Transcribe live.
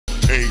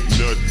ain't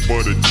nothing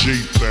but a G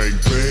thing,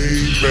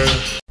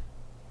 baby.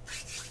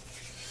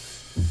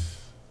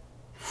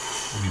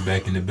 We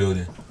back in the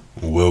building.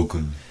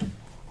 Welcome.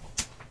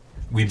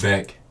 We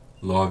back.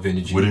 Law of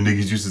Energy. What the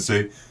niggas used to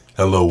say?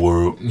 Hello,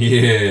 world.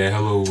 Yeah,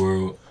 hello,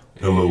 world.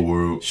 Hello,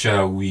 world. Shout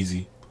out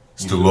Wheezy.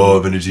 It's the Law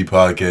of Energy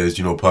podcast.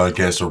 You know,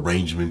 podcast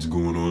arrangements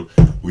going on.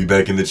 We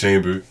back in the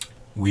chamber.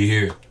 We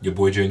here. Your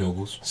boy Jay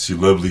Nobles. It's your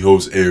lovely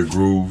host, Air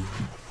Groove.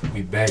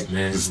 We back,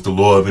 man. This is the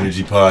Law of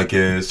Energy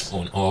podcast.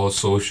 On all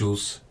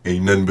socials.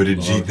 Ain't nothing but a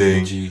Law G of thing.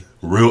 Energy.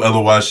 Real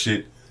LOI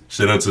shit.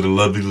 Shout out to the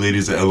lovely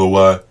ladies at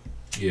LOI.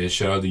 Yeah,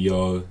 shout out to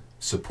y'all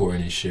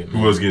supporting this shit,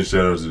 man. Who else getting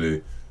shout out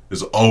today?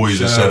 There's always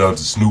a shout out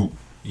to Snoop.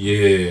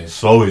 Yeah.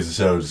 It's always a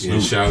shout out to Snoop. Yeah,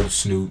 shout out to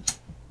Snoop.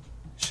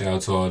 Shout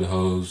out to all the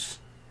hoes.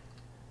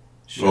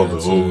 All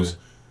the hoes.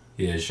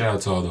 Yeah, shout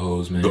out to all the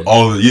hoes, man.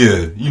 Out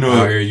here,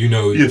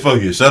 yeah,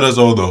 fuck it. Shout out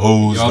to all the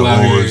hoes, the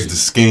whores, the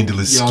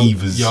scandalous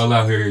skeevers. Y'all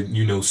out here,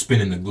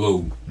 spinning the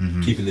globe,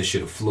 keeping this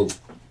shit afloat.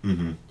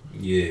 Mm-hmm.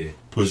 Yeah,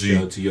 pussy.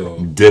 Shout out to y'all.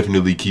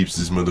 Definitely keeps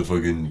this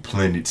motherfucking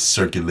planet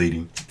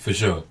circulating. For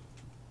sure.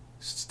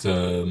 It's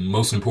the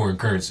most important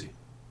currency.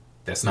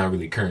 That's not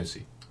really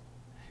currency.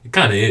 It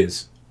kind of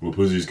is. What,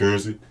 pussy is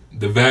currency?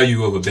 The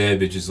value of a bad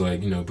bitch is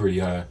like, pretty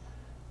high.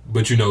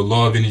 But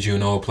Law of Energy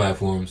on all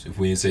platforms. If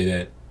we didn't say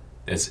that,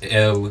 that's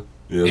L-A-W.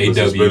 Yeah,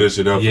 let's spell that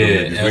shit out for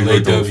them.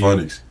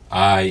 L-A-W-I-N-N-E-R-G.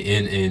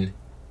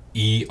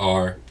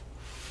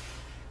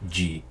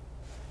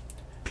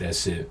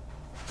 That's it.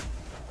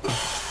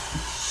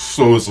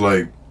 So it's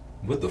like,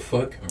 what the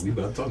fuck are we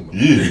about to talk about?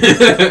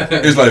 Yeah.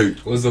 It's like,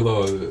 What's the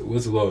law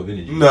of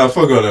energy? Nah,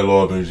 fuck all that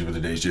law of energy for the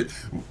day shit.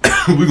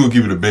 We're gonna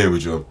keep it a band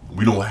with y'all.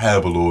 We don't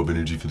have a law of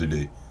energy for the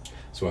day.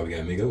 That's why we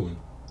gotta make up one.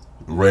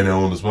 Right now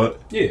on the spot?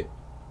 Yeah.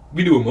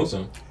 We do it most of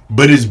the time.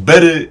 But it's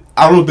better.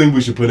 I don't think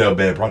we should put out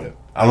bad product.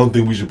 I don't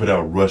think we should put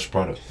out rush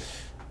product.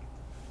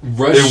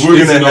 Rush. If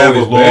we're gonna have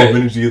a law of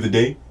energy of the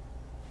day,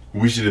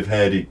 we should have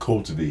had it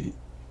cultivated.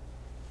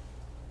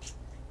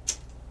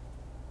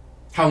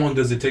 How long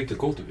does it take to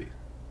cultivate?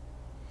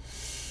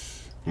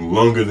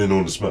 Longer than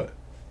on the spot.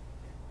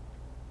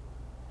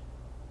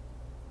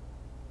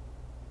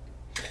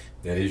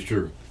 That is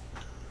true.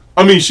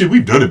 I mean, shit,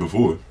 we've done it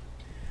before.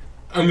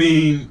 I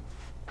mean,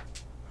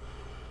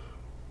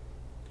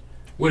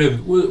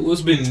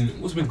 what's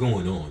been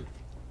going on?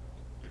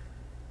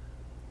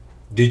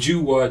 Did you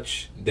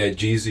watch that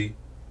Jeezy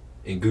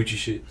and Gucci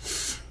shit?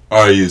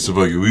 All right, yeah. So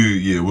fuck it.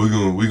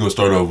 We're gonna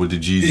start off with the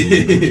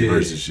Jeezy and Gucci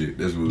versus shit.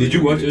 That's what. Did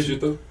you watch that shit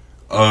though?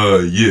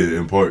 Yeah,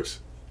 in parts.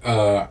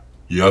 Yeah,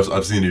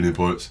 I've seen it in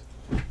parts.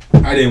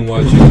 I didn't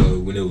watch it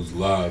when it was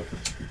live,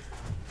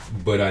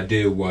 but I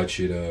did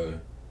watch it.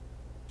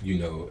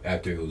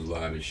 After it was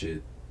live and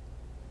shit.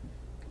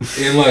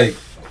 And like,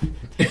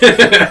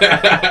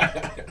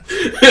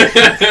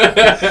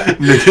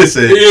 nigga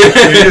said,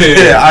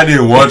 I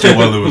didn't watch it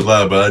while it was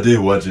live, but I did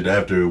watch it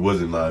after it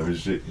wasn't live and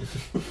shit.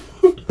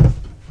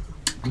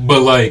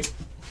 But like,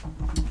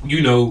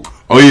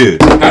 oh yeah,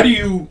 how do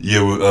you?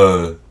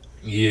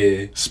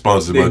 Yeah,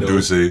 sponsored by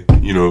Duce.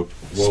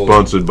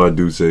 Sponsored by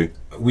Duce.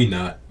 We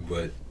not,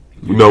 but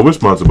no, we're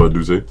sponsored by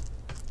Duce.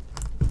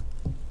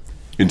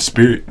 In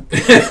spirit.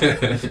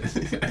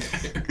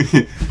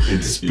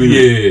 In spirit.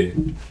 Yeah.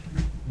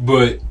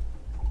 But,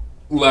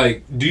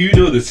 like, do you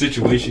know the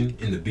situation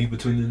in the beef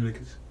between them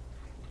niggas?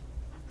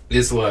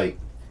 It's like,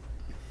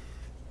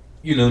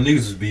 niggas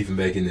was beefing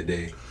back in the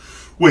day.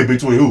 Wait,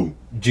 between who?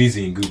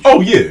 Jeezy and Gucci.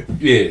 Oh, yeah.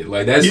 Yeah,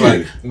 like, that's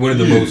like one of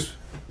the most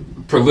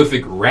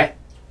prolific rap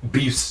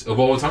beefs of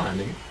all time,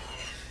 nigga.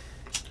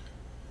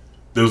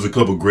 There was a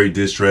couple great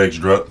diss tracks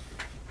dropped.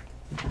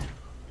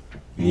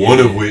 One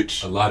of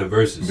which a lot of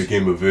verses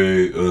became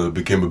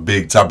a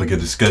big topic of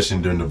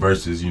discussion during the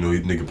verses.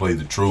 Nigga played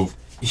the truth.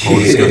 Whole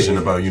discussion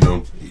about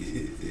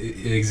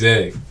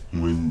exact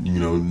when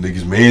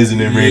niggas mans in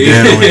there ran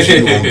down on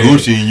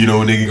Gucci and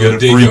nigga got a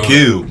free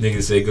kill.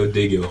 Nigga say go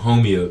dig your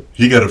homie up.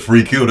 He got a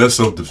free kill. That's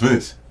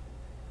self-defense.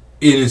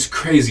 And it's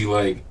crazy.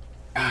 Like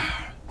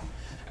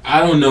I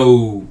don't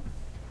know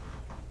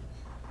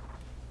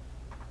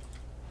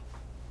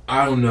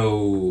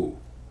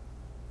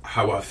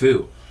how I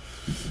feel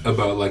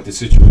about like the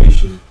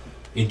situation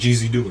and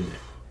Jeezy doing that,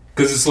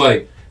 because it's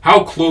like,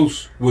 how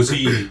close was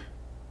he?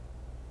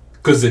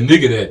 Because the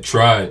nigga that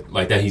tried,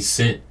 like that he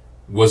sent,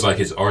 was like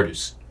his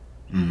artist.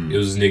 It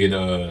was this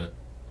nigga.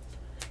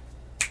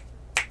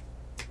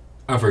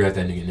 I forgot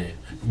that nigga name,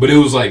 but it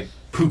was like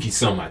Pookie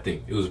something. I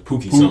think it was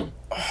Pookie something.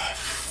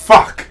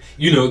 Fuck.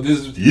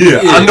 This.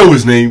 Yeah, I know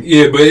his name.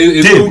 Yeah, but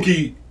it's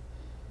Pookie.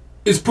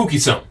 It's Pookie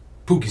something.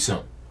 Pookie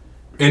something,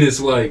 and it's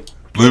like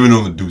blame it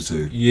on the Duce.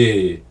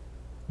 Yeah.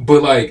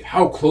 But like,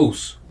 how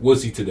close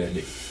was he to that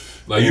nigga?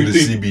 Like, in the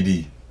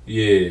CBD.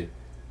 Yeah.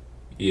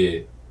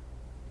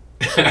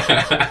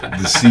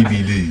 The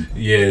CBD.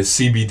 Yeah,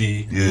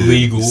 CBD. Yeah,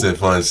 legal. You said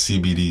fine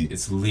CBD.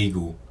 It's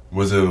legal.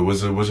 What's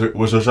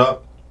her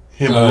shop?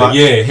 Hemp Block?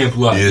 Yeah, Hemp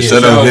Block. Yeah,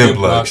 shout out Hemp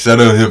Block. Shout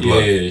out Hemp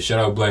Block. Yeah, shout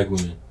out black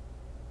women.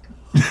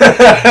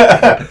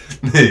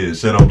 Yeah,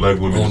 shout out black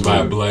women. Owned by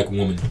a black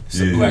woman. It's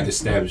a black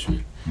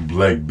establishment.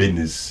 Black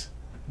business.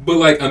 But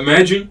like,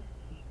 imagine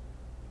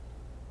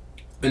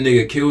a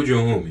nigga killed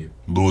your homie.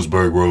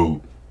 Lewisburg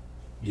Road.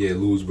 Yeah,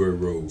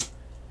 Lewisburg Road.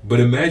 But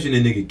imagine a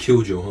nigga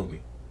killed your homie.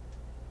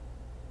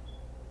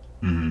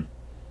 Mm-hmm.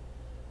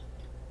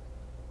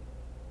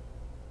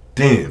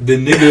 Damn.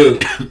 The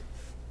nigga,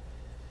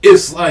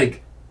 it's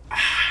like,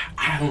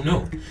 I don't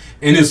know.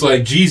 And it's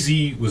like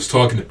Jeezy was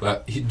talking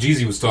about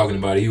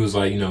it. He was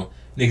like, you know,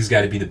 niggas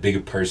got to be the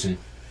bigger person.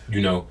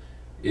 You know,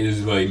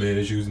 it's like,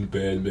 man, she was in the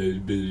past,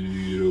 man,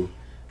 you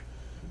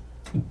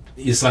know.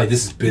 It's like,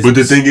 this is business. But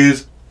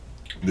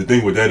the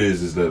thing with that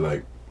is that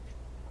like,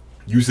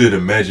 you said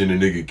imagine a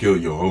nigga kill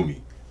your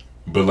homie,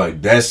 but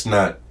like that's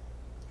not.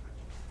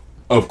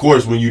 Of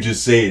course, when you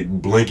just say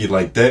it blanket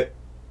like that,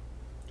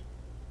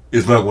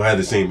 it's not gonna have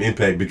the same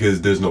impact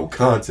because there's no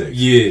context.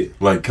 Yeah.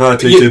 Like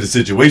context of the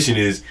situation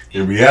is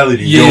in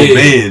reality, your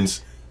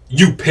man's.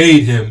 You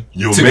paid him.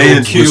 Your to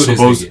man's go kill was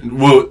supposed. this nigga.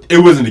 Well, it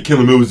wasn't to kill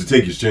him. It was to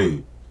take his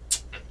chain.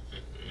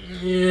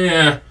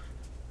 Yeah.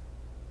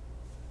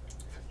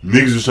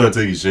 Niggas was trying to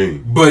take his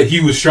chain. But he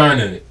was trying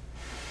to.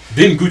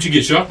 Didn't Gucci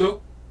get shot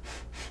though?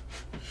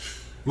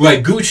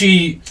 Like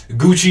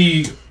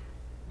Gucci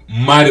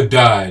might have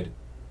died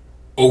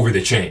over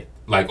the chain.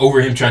 Like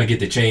over him trying to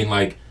get the chain.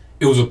 Like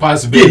it was a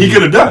possibility. Yeah, he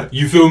could have died.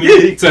 You feel me?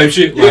 Yeah, type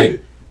shit. Yeah.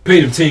 Like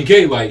paid him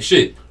 $10K. Like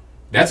shit.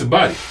 That's a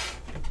body.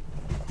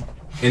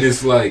 And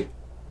it's like,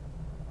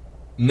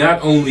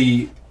 not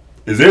only.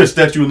 Is there a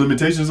statute of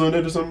limitations on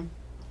that or something?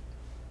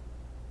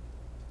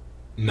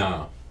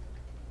 Nah.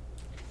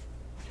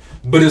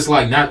 But it's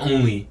like, not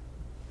only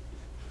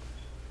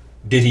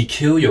did he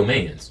kill your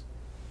mans,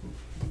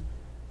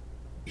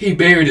 he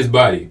buried his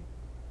body,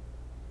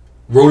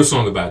 wrote a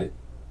song about it,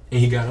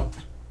 and he got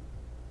off.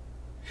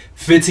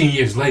 15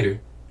 years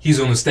later, he's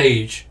on the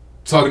stage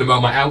talking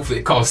about my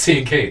outfit cost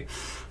 $10K.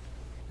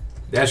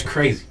 That's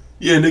crazy.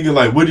 Yeah, nigga,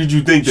 like, what did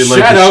you think that,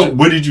 like,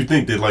 what did you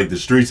think that, like, the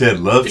streets had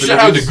love for Shout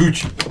out to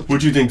Gucci. What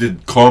do you think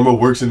that karma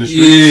works in the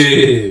streets?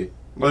 Yeah.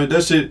 Like,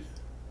 that shit.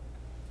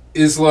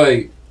 It's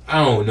like,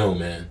 I don't know,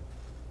 man.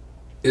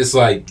 It's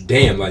like,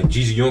 damn, like,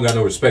 Jeezy, you don't got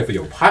no respect for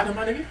your partner,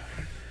 my nigga?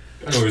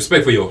 Got no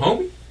respect for your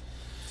homie?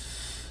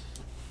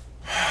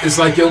 It's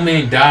like your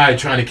man died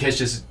trying to catch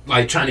this,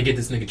 like, trying to get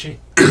this nigga chain.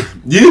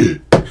 Yeah.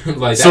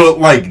 Like, so,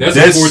 like, that's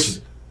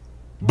unfortunate.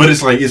 But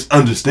it's like, it's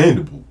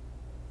understandable.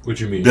 What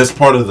you mean? That's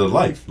part of the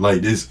life.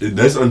 Like,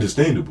 that's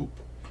understandable.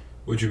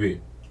 What you mean?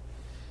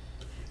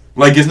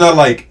 Like, it's not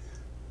like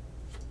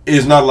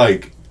Jeezy's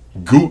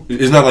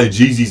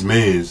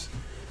mans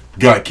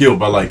got killed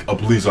by, like, a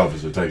police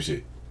officer type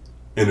shit.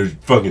 In a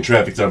fucking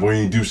traffic stop where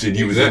he didn't do shit.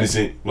 He was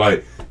innocent.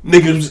 Like,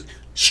 nigga, it was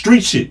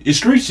street shit. It's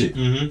street shit.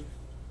 Mm-hmm.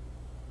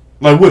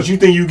 Like, what, you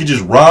think you could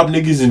just rob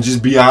niggas and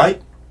just be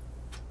alright?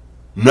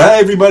 Not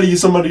everybody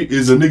is a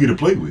nigga to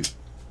play with.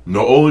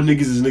 No, all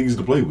niggas is niggas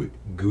to play with.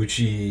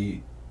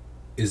 Gucci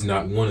is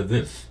not one of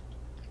them.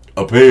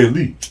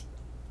 Apparently.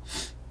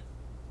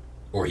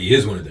 Or he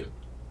is one of them.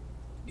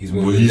 He's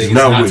one well, of the he's niggas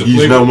not,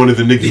 he's not one of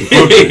the niggas.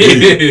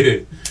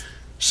 Yeah.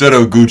 Shout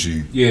out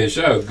Gucci. Yeah,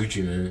 shout out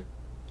Gucci, man.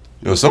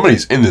 Yo,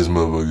 somebody's in this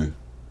motherfucker.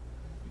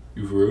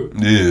 You for real?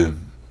 Yeah.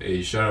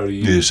 Hey, shout out to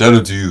you. Yeah, shout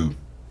out to you.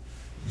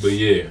 But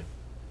yeah.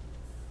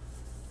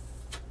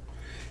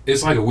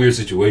 It's like a weird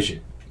situation.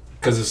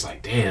 Because it's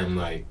like, damn,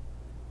 like,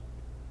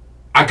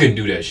 I couldn't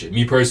do that shit.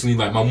 Me personally,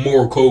 like, my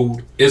moral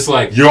code, it's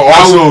like you're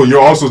also a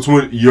young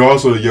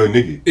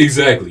nigga.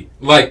 Exactly.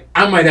 Like,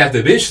 I might have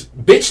to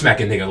bitch smack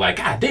a nigga. Like,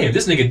 god damn,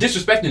 this nigga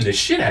disrespecting the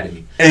shit out of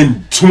me.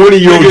 And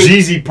 20-year-old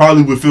Jeezy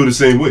probably would feel the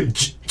same way.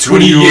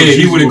 20-year-old Jeezy,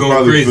 he would have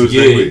gone crazy.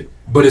 Yeah.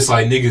 But it's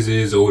like niggas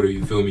is older.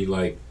 You feel me?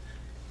 Like,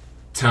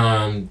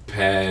 time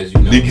passed.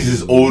 You know, niggas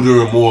is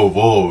older and more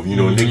evolved. You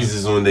know, mm-hmm. Niggas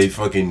is on they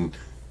fucking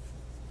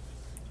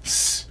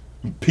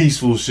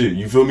peaceful shit.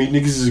 You feel me?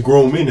 Niggas is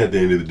grown men at the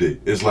end of the day.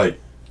 It's like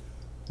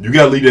you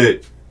gotta leave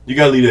that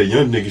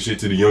young nigga shit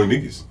to the young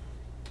niggas.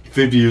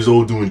 50 years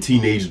old doing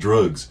teenage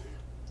drugs,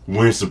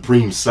 wearing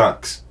Supreme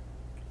socks,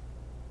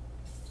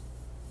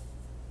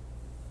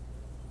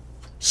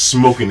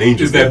 smoking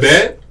Angel. Is that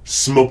bad?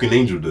 Smoking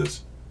Angel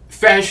dust.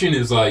 Fashion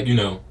is like, you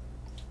know,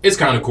 it's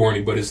kind of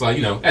corny, but it's like,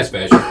 you know, that's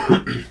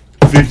fashion.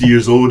 50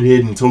 years old,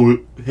 head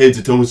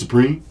to toe in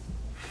Supreme.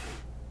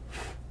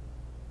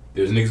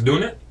 There's niggas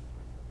doing that?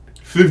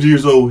 50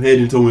 years old, head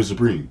and toe in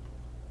Supreme.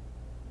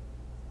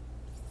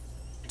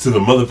 To the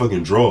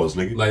motherfucking draws,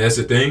 nigga. Like, that's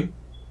the thing?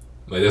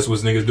 Like, that's what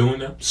niggas doing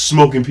now?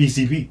 Smoking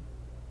PCP.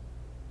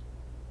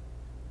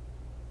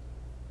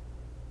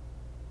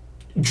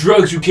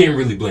 Drugs you can't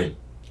really blame.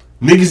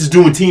 Niggas is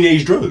doing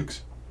teenage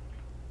drugs.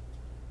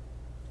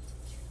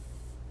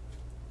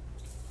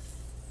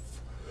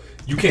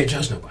 You can't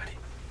judge nobody.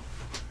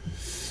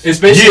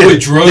 Especially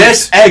with drugs.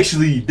 That's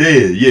actually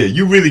dead. Yeah,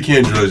 you really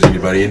can't judge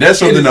anybody. And that's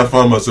something I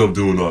find myself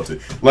doing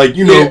often. Like,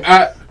 you know,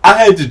 I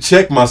had to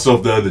check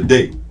myself the other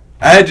day.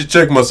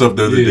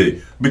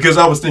 Because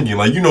I was thinking,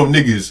 like, you know,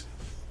 niggas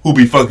who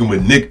be fucking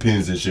with Nick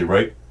pins and shit,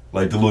 right?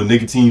 Like the little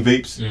nicotine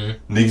vapes.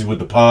 Mm-hmm. Niggas with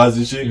the pods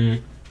and shit.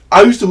 Mm-hmm.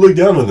 I used to look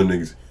down on them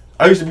niggas.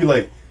 I used to be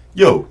like,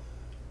 yo,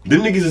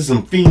 them niggas are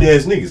some fiend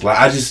ass niggas. Like,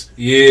 I just...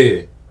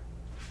 Yeah.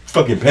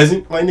 fucking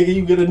peasant. Like, nigga,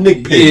 you get a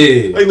nick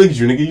pin. Yeah. Like, look at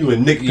you, nigga. You a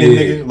nick pin,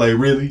 nigga. Like,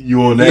 really?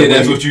 You on that way? Yeah,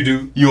 that's what you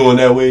do. You on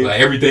that way? Like,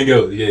 everything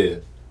else, yeah.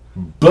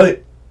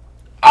 But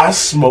I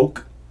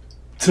smoke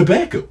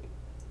tobacco.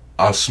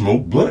 I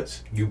smoke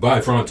blunts. You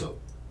buy Fronto.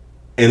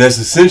 And that's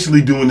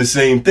essentially doing the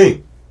same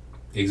thing.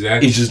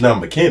 Exactly. It's just not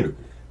mechanical.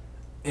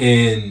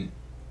 And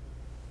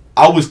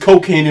I was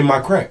cocaine in my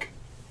crack.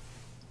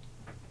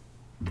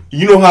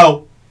 You know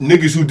how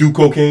niggas who do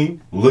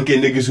cocaine look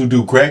at niggas who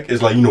do crack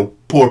as like, you know,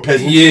 poor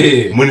peasants?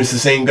 Yeah. When it's the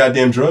same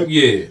goddamn drug?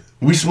 Yeah.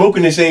 We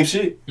smoking the same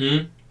shit.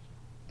 Mm-hmm.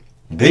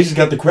 They just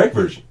got the crack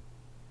version.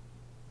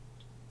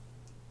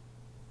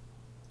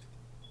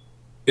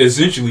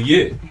 Essentially,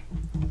 yeah.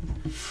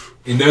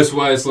 And that's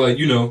why it's like,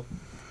 you know,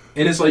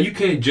 and it's like you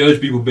can't judge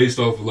people based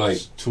off of like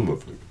Too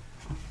much.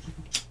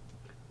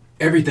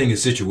 everything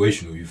is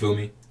situational, you feel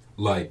me?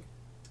 Like,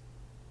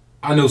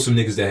 I know some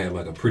niggas that had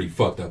like a pretty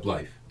fucked up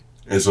life.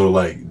 And so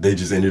like they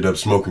just ended up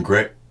smoking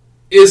crack.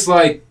 It's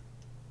like,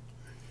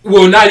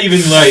 well, not even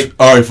like.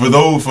 All right, for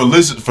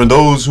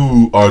those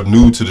who are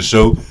new to the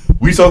show,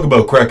 we talk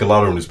about crack a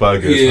lot on this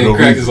podcast. Yeah, no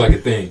crack reason. is like a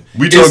thing.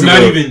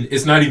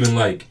 It's not even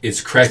like it's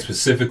crack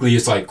specifically.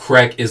 It's like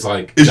crack is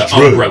like it's the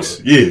drugs.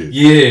 umbrella.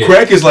 Yeah.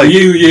 Crack is like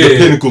the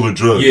pinnacle of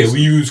drugs. Yeah,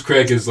 we use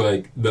crack as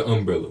like the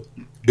umbrella.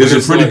 It's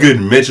a pretty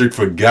good metric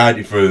for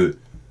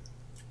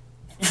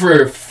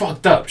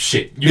fucked up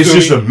shit. It's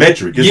just a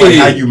metric. It's like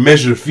how you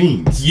measure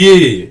fiends.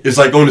 Yeah. It's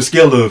like on a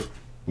scale of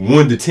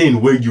 1 to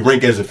 10 where you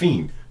rank as a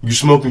fiend. You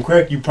smoking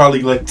crack, you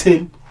probably like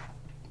 10,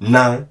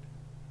 9.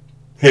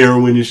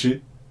 Heroin and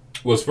shit.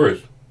 What's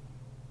first?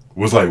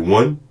 Was like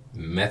 1.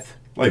 Meth.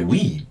 Like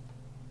weed.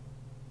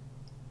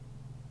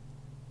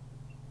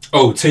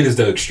 Oh, 10 is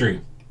the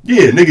extreme.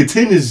 Yeah, nigga,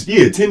 10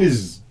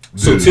 is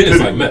So 10 is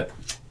like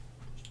meth.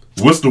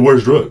 What's the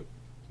worst drug?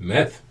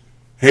 Meth.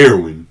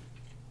 Heroin.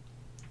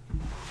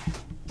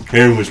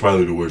 Heroin's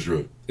probably the worst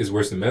drug. Is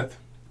worse than meth?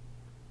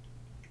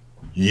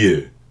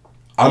 Yeah.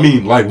 I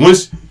mean, like,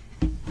 once...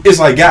 It's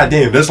like,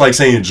 goddamn, that's like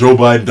saying Joe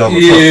Biden,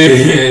 Donald Trump.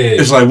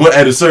 It's like, what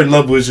at a certain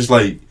level, it's just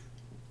like...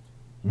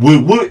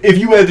 What if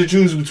you had to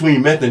choose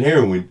between meth and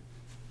heroin?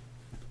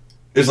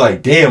 It's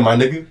like, damn, my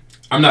nigga.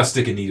 I'm not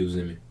sticking needles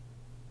in me.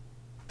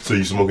 So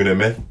you smoking that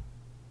meth?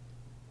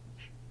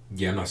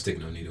 Yeah, I'm not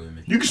sticking no needle in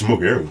me. You can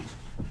smoke heroin.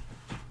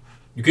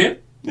 You can?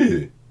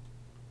 Yeah.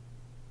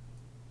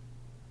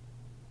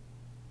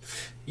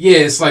 Yeah,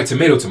 it's like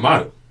tomato.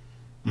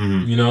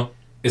 Mm-hmm. You know?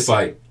 It's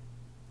like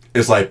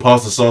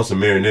pasta sauce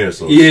and marinara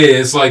sauce. Yeah,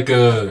 it's like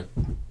yeah,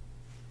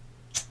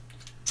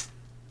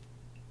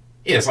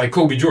 it's like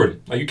Kobe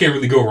Jordan. Like, you can't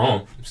really go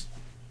wrong.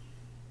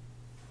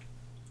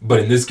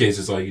 But in this case,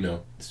 it's like, you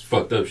know, it's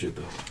fucked up shit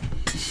though.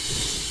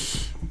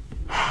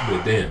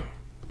 But damn.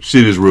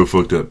 Shit is real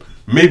fucked up.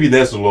 Maybe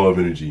that's the law of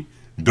energy.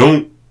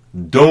 Don't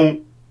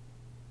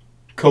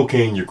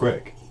cocaine your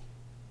crack.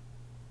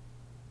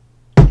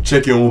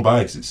 Check your own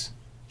biases.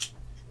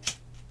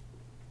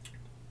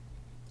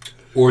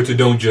 Or to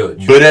don't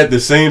judge. But at the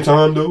same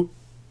time, though,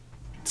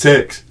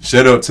 Tex,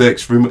 shout out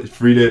Tex, free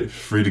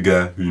the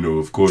guy. You know,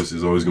 of course,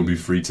 it's always gonna be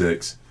free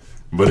Tex.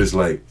 But it's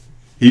like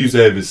he used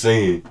to have his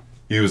saying.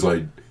 He was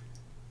like,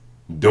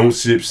 "Don't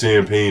sip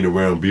champagne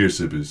around beer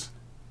sippers."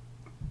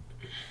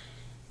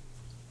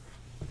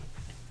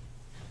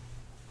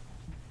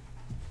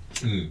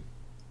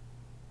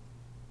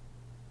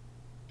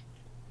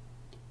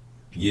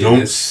 Yeah,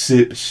 don't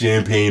sip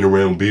champagne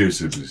around beer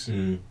sippers.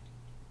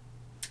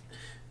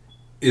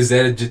 Is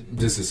that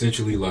just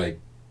essentially like,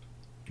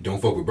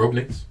 don't fuck with broke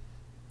niggas?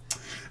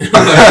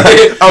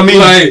 I mean,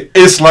 like,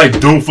 it's like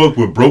don't fuck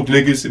with broke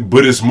niggas,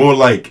 but it's more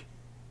like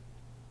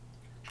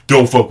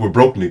don't fuck with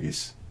broke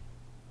niggas.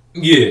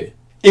 Yeah.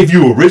 If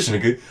you a rich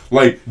nigga,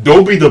 like,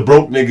 don't be the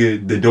broke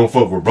nigga that don't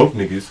fuck with broke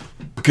niggas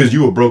because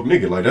you a broke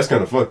nigga. Like, that's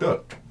kind of fucked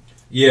up.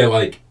 Yeah,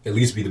 like, at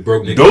least be the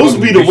broke niggas. Those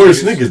be the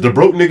worst niggas. The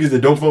broke niggas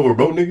that don't fuck with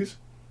broke niggas.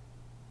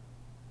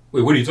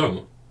 Wait, what are you talking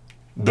about?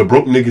 The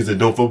broke niggas that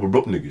don't fuck with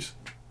broke niggas.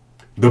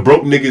 The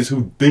broke niggas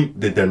who think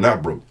that they're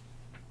not broke.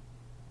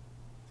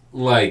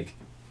 Like,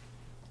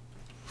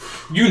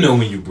 you know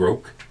when you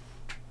broke.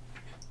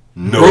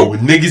 No,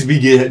 niggas be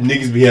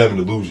having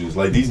illusions.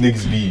 Like, these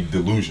niggas be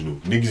delusional.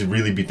 Niggas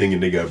really be thinking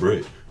they got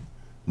bread.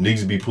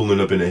 Niggas be pulling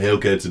up in a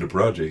Hellcat to the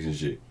projects and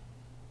shit.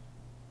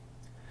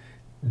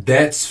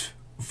 That's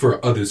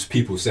for others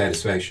people's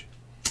satisfaction.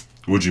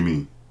 What you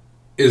mean?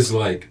 It's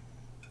like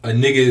a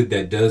nigga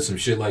that does some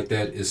shit like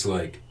that. It's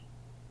like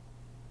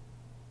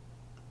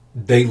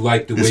they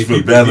like the way it's for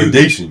people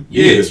validation.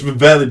 Yeah, it's for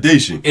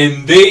validation.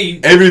 And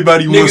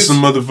everybody wants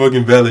some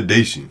motherfucking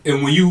validation.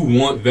 And when you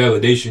want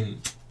validation,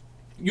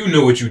 you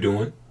know what you're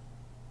doing.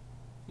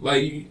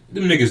 Like,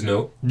 them niggas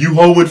know. You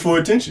hoeing for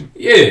attention.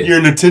 Yeah. You're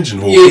an attention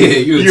whore. Yeah,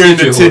 you're an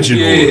attention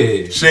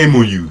whore. Yeah. Shame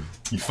on you,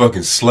 you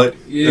fucking slut.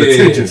 Yeah.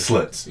 Attention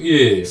sluts.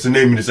 Yeah. It's the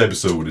name of this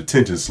episode,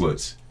 Attention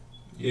Sluts.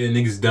 Yeah,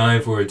 niggas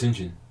dying for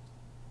attention.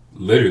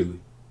 Literally.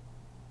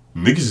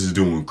 Niggas is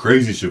doing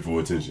crazy shit for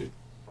attention.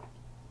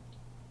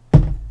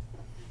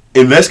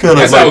 And that's kind of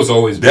like, how it's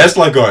always been. That's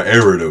like our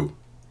era though.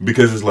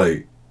 Because it's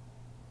like,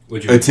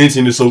 What you mean?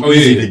 Attention is so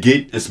easy to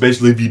get,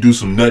 especially if you do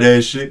some nut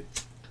ass shit.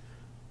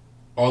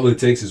 All it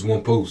takes is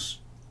one post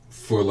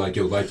for like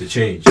your life to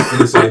change,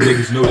 and it's like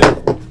niggas know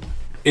that,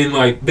 and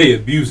like they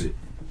abuse it.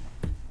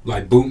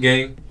 Like Boot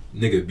Gang,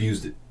 nigga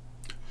abused it.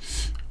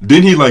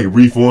 Didn't he like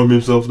reform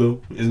himself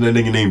though? Isn't that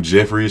nigga named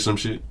Jeffrey or some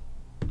shit?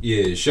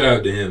 Yeah, shout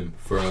out to him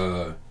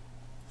for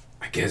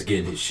I guess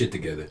getting his shit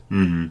together.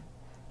 Mm-hmm.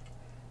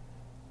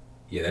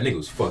 Yeah, that nigga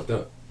was fucked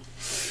up.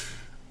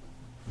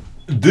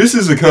 This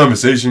is a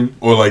conversation,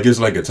 or like it's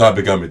like a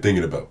topic I've been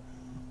thinking about.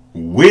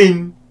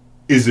 When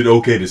is it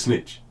okay to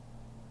snitch?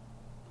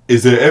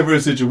 Is there ever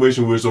a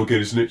situation where it's okay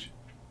to snitch?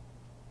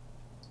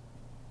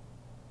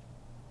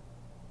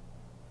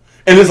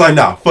 And it's like,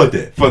 nah, fuck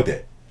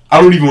that. I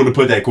don't even want to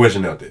put that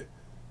question out there.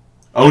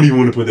 But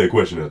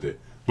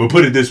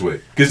put it this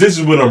way, because this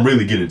is what I'm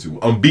really getting to.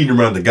 I'm beating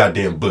around the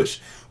goddamn bush.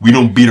 We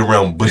don't beat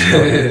around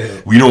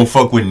bushes. We don't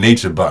fuck with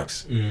nature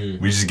box. We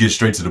just get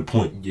straight to the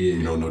point. Yeah.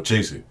 You know, no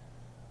chaser.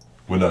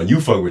 Well, no, you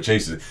fuck with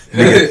chasers.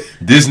 Nigga,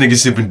 this nigga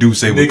sipping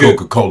Douce with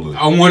Coca-Cola.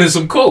 I wanted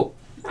some Coke.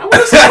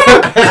 It's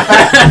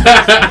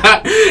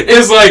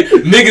like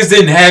niggas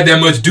didn't have that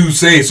much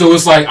Douce, so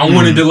it's like I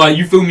wanted to like,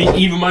 you feel me,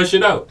 even my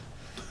shit out.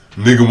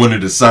 Nigga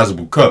wanted a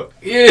sizable cup.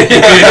 Yeah.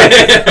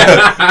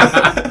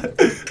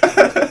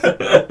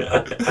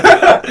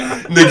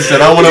 Nigga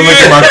said, I want to look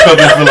at my cup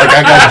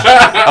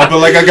and feel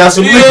like I got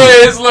some liquid.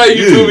 Yeah, it's like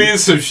you feel me,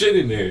 there's some shit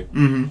in there.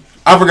 Mm-hmm.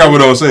 I forgot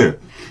what I was saying.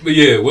 But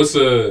yeah, what's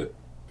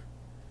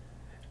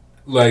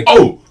like?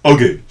 Oh,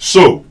 okay.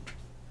 So,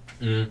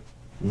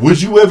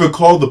 would you ever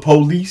call the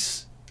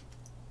police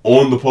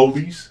on the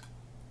police?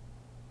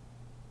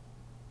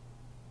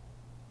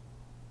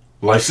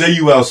 Like, say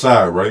you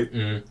outside, right?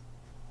 Mm-hmm.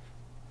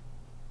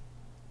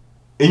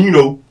 And you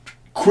know,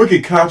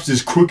 crooked cops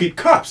is crooked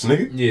cops,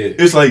 nigga. Yeah.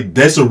 It's like,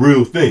 that's a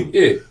real thing.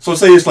 Yeah. So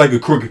say it's like a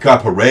crooked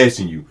cop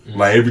harassing you.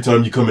 Like every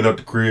time you coming up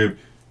the crib,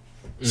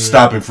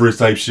 stopping for his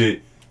type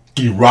shit,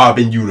 he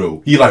robbing you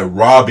though. He like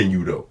robbing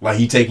you though. Like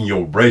he taking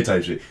your bread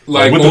type shit.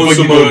 Like what the on fuck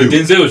some you gonna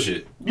do? Denzel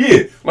shit.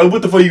 Yeah. Like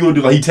what the fuck you gonna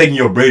do? Like he taking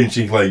your bread and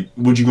shit. Like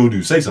what you gonna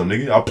do? Say something,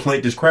 nigga. I'll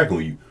plant this crack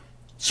on you.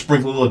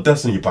 Sprinkle a little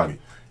dust in your pocket.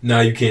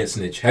 Nah, you can't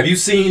snitch. Have you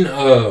seen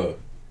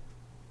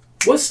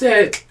what's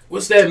that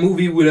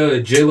movie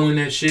with J-Lo in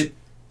that shit?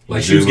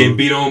 Like she was getting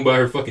beat on by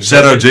her fucking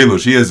shout out J-Lo.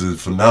 She has a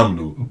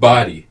phenomenal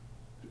body.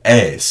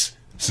 Ass.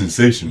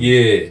 Sensational.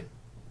 Yeah.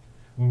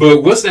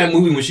 But what's that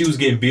movie when she was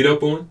getting beat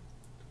up on?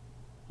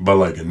 By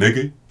like a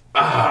nigga?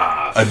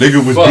 A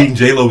nigga was beating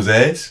J-Lo's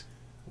ass?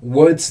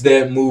 What's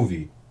that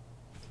movie?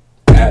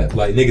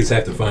 Like niggas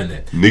have to find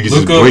that. Niggas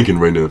is blinking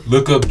right now.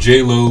 Look up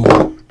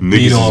J-Lo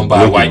beat on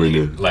by a white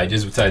nigga. Like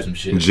just type some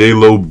shit.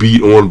 J-Lo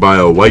beat on by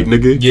a white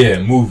nigga?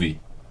 Yeah, movie.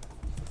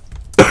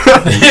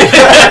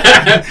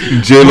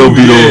 J-Lo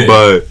beat on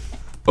by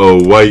a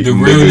white nigga. The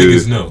real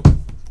niggas know.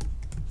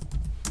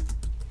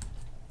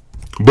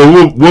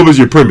 But what was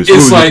your premise? It's what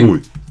was like, your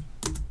point?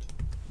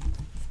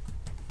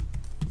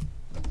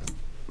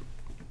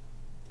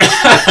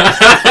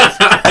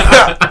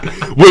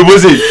 What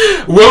was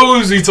it? What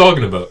was he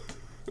talking about?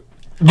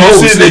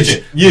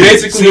 Snitching. Yeah,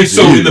 basically, snitching,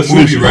 so in the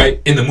movie, snitching.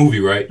 right? In the movie,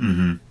 right?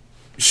 Mm-hmm.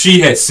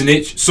 She had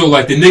snitched. So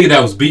like the nigga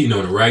that was beating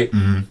on her, right,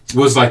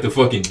 was like the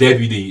fucking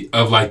deputy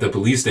of like the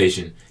police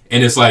station,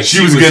 and it's like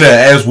she was getting her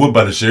ass whooped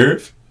by the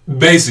sheriff.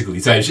 Basically,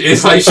 type shit.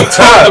 It's like she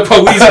told the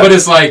police, but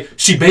it's like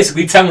she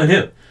basically telling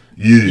him.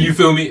 Yeah, you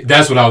feel me?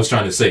 That's what I was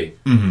trying to say.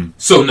 Mm-hmm.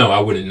 So no,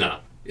 I wouldn't. Nah,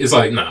 it's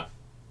like nah.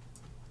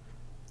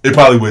 It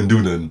probably wouldn't do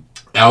nothing.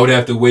 I would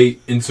have to wait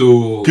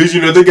until, because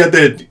you know they got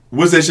that.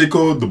 What's that shit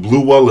called? The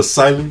Blue Wall of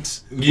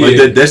Silence. Yeah.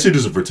 Like that shit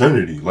is a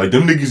fraternity. Like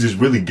them niggas is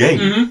really gang.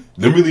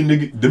 Mm-hmm. Them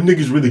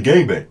niggas really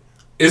gang bang.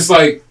 It's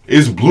like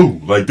it's blue.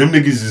 Like them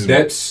niggas is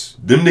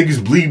them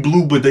niggas bleed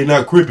blue, but they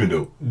not crippin'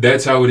 though.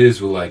 That's how it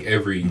is with like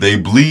every. They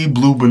bleed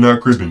blue, but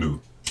not crippin' though.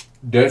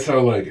 That's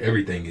how like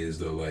everything is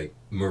though. Like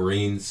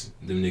Marines,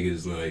 them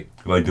niggas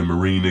like the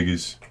Marine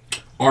niggas,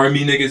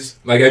 Army niggas.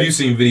 Like, have you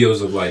seen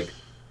videos of like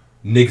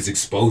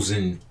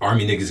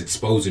Army niggas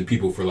exposing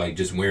people for like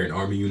just wearing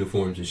Army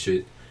uniforms and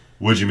shit?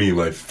 What you mean,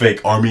 like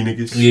fake Army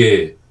niggas?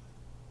 Yeah,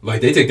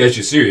 like they take that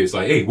shit serious.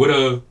 Like, hey,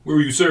 where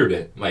were you served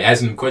at? Like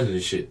asking them questions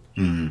and shit.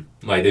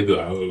 Mm-hmm. Like they be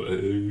like,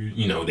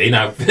 you know, they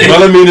not.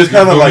 Well, I mean, it's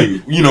kind of like,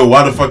 you know,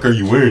 why the fuck are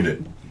you wearing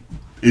that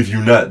if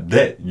you're not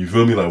that? You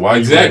feel me? Like, why are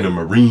you wearing a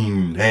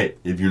Marine hat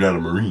if you're not a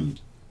Marine?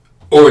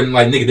 Or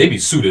like nigga, they be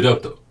suited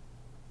up though.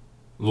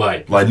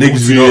 Like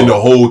niggas be in the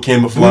whole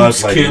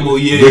camouflage, like camo,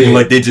 looking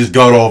like they just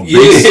got off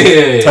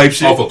base type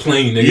shit, off a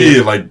plane, nigga.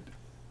 Yeah, like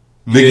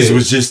niggas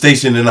was just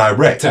stationed in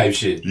Iraq type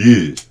shit.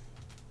 Yeah,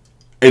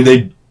 and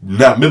they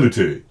not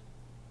military.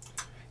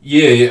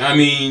 Yeah, I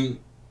mean,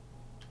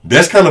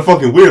 that's kind of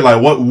fucking weird.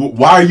 Like,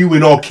 why are you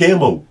in all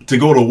camo to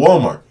go to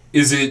Walmart?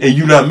 Is it? And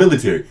you not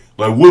military?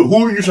 Like, who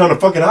are you trying to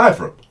fucking hide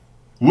from?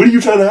 What are you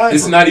trying to hide from?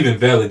 It's not even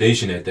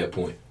validation at that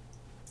point.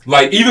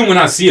 Like, even when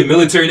I see a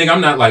military nigga, I'm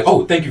not like,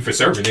 oh, thank you for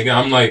serving, nigga.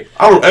 I'm like,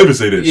 I don't ever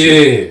say that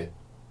shit. Yeah.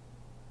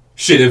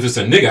 Shit, if it's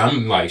a nigga,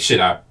 I'm like, shit,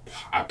 I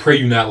pray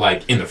you not,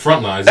 like, in the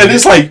front lines. And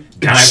it's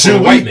like, dying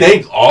should we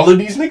thank all of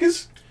these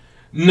niggas?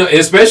 No,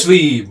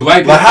 especially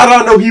black. Like, how do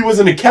I know he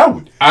wasn't a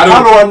coward?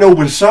 How do I know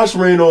when shots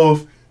ran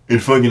off in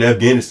fucking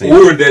Afghanistan,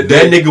 or that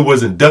nigga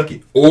wasn't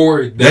ducking,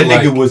 or that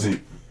nigga like,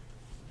 wasn't,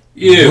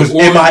 was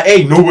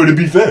MIA, nowhere to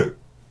be found,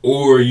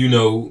 or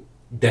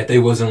that they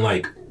wasn't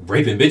like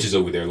raping bitches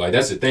over there. Like,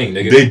 that's the thing,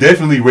 nigga. They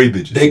definitely rape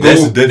bitches. They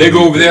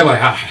go over there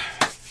like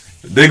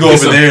they go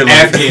over there like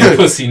Afghan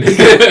pussy,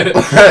 nigga.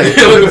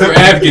 They're looking for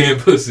Afghan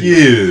pussy.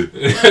 Yeah.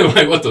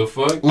 Like, what the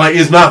fuck? Like,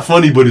 it's not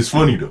funny, but it's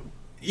funny though.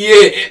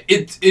 Yeah,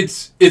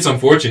 it's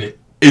unfortunate.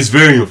 It's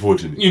very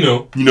unfortunate. You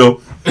know.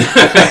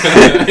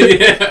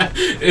 Yeah.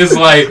 It's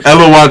like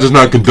LOI does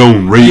not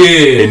condone rape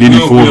in any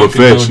form of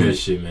fashion. That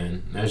shit,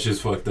 man. That's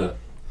just fucked up.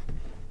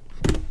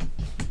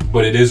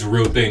 But it is a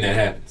real thing that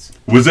happens.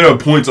 Was there a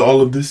point to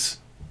all of this?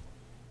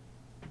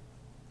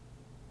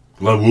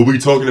 Like, were we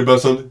talking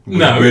about something?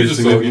 Nah, we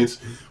just talking.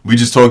 We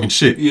just talking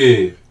shit.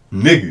 Yeah.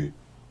 Nigga.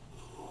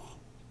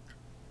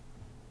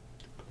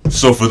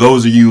 So for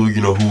those of you,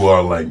 who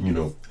are like,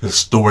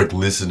 historic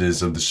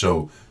listeners of the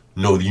show,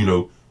 know,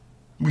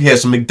 we had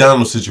some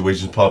McDonald's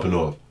situations popping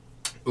off.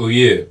 Oh,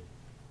 yeah.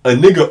 A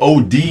nigga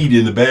OD'd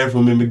in the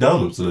bathroom in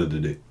McDonald's the other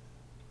day.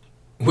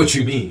 What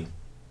you mean?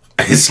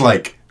 It's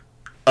like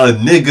a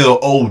nigga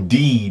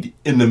OD'd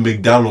in the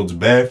McDonald's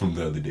bathroom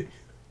the other day.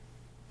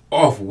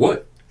 Off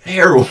what?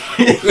 Heroin.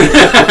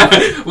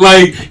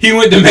 Like, he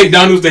went to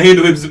McDonald's to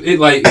handle his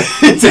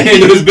business? This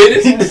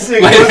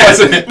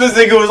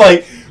nigga was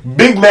like,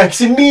 Big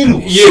Macs and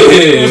needles. Yeah.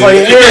 It was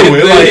like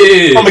heroin.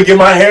 Like, I'm gonna get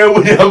my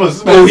heroin. I'm gonna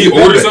smoke. Oh, he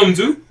ordered something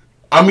too?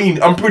 I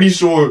mean, I'm pretty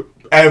sure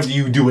after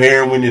you do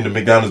heroin in the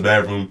McDonald's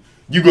bathroom,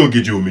 you go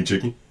get you a meat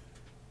chicken.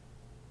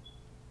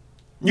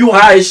 You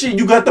high as shit.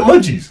 You got the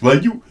munchies.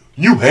 Like, you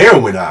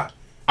heroin high.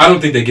 I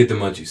don't think they get the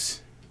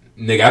munchies.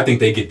 Nigga, I think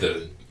they get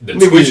the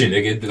Nigga, twitching.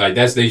 Nigga, like,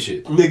 that's they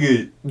shit.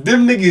 Nigga,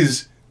 them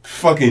niggas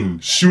fucking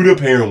shoot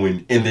up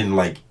heroin and then,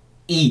 like,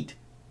 eat.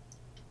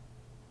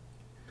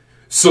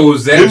 So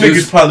is that them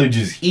niggas probably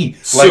just eat.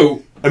 Like,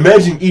 so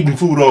imagine eating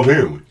food off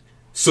heroin.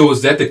 So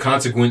is that the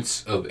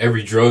consequence of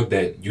every drug,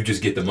 that you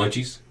just get the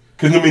munchies?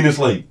 Because, I mean, it's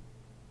like,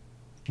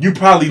 you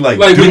probably like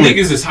when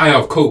niggas is high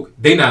off coke,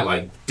 they not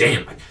like,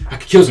 damn, like, I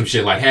could kill some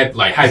shit, like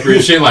hyper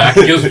shit, like I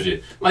could kill some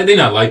shit. Like, they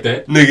not like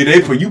that.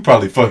 Nigga, you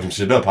probably fucking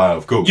shit up high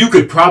off coke. You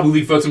could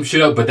probably fuck some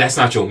shit up, but that's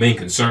not your main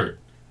concern.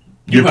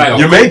 Your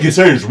main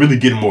concern is really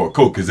getting more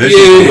coke, because that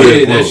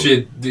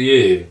shit,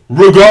 yeah.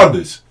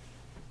 Regardless,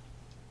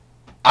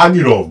 I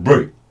get off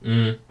break,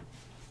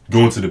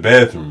 going to the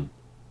bathroom.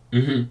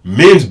 Mm-hmm.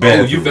 Men's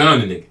bathroom. Oh, you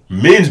found a nigga.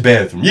 Men's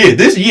bathroom. Yeah,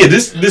 this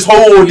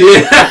whole starting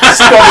with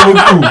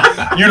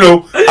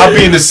I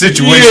be in the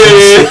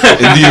situations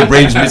and the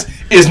arrangements.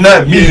 It's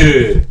not me.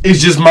 Yeah.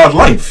 It's just my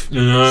life.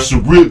 It's a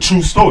real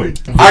true story.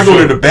 I go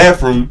to the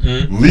bathroom,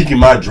 leaking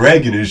my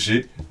dragon and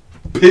shit,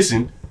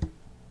 pissing.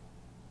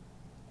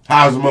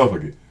 How's a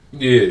motherfucker?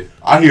 Yeah.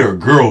 I hear a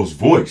girl's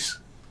voice,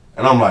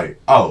 and I'm like,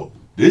 oh,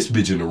 this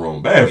bitch in the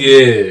wrong bathroom.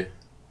 Yeah.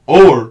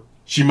 Or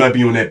she might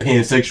be on that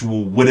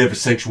pansexual, whatever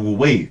sexual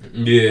wave.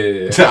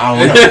 Yeah. I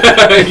don't know.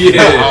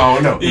 Yeah. I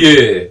don't know.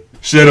 Yeah.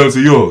 Shout out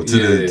to you, to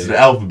the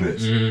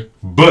alphabets. Mm-hmm.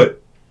 But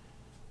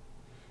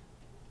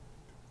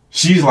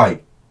she's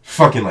like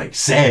fucking like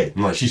sad.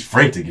 Like, she's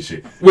frantic and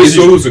shit. Wait,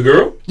 so it was a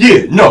girl?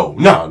 Yeah, no.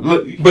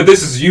 But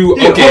this is you.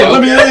 Yeah, okay.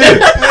 Let me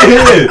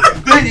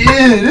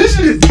this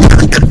shit.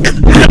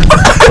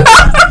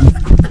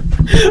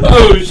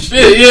 Oh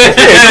shit! Yeah,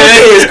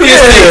 We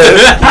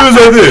was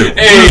right there.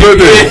 Hey,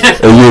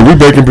 yeah, we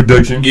back in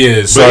production.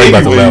 Yeah, sorry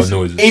about the loud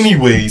noises.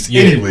 Anyways,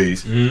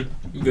 you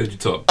got your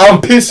talk.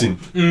 I'm pissing.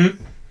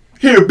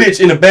 Hear a bitch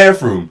in the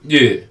bathroom.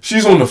 Yeah,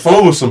 she's on the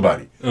phone with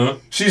somebody.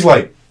 She's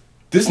like,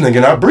 "This nigga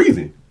not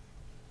breathing."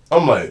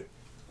 I'm like,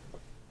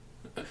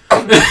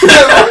 I'm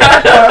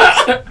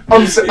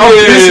pissing,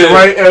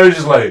 right? And it's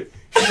just like,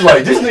 she's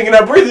like, "This nigga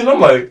not breathing."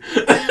 I'm like,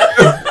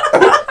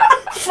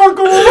 fuck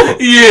going on?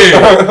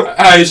 Yeah.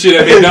 Alright, shit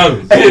at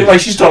McDonald's. And like,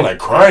 she started like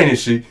crying and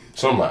shit.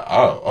 So I'm like,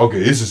 oh, okay,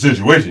 it's a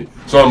situation.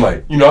 So I'm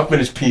like, I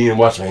finished peeing,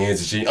 wash my hands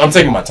and shit. I'm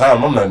taking my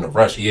time. I'm not in a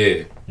rush.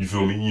 Yeah. You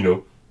feel me?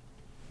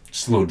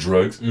 Just a little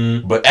drugs.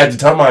 But at the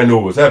time, I didn't know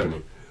what was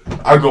happening.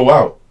 I go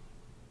out,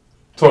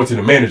 talk to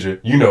the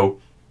manager, the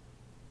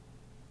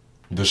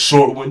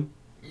short one.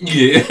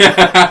 Yeah.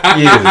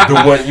 Yeah, the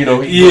one, he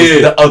goes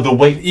the other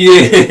way.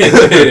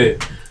 Yeah.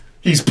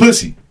 He's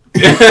pussy.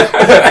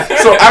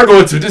 So I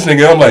go to this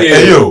nigga, I'm like,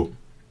 hey, yo,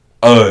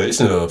 it's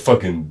a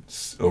fucking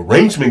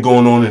arrangement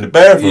going on in the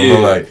bathroom. Yeah.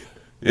 I'm like,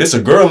 it's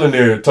a girl in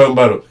there talking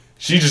about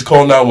she just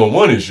called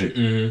 911 and shit.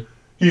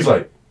 He's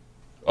like,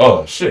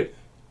 oh, shit.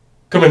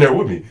 Come in there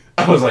with me.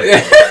 I was like,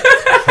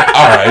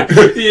 all right.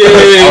 Yeah,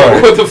 all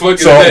right. What the fuck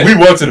is that? So we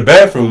walk to the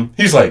bathroom.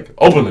 He's like,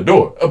 open the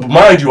door.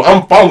 Mind you,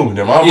 I'm following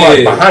him. I'm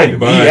like behind him.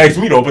 He asked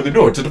me to open the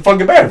door to the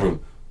fucking bathroom.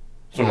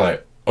 So I'm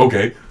like,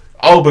 okay.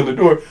 I open the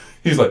door.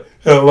 He's like,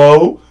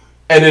 hello.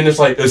 And then it's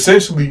like,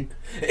 essentially,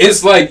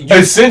 this is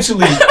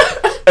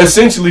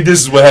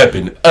what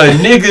happened. A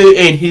nigga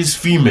and his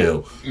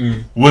female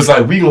was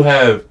like, we gonna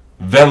have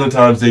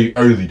Valentine's Day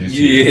early this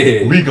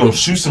year. We gonna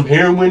shoot some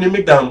heroin in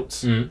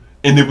McDonald's.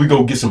 and then we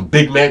gonna get some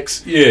Big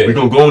Macs. Yeah. We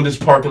gonna go in this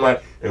parking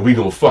lot and we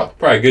gonna fuck.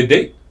 Probably a good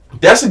date.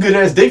 That's a good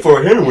ass date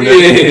for a heroin.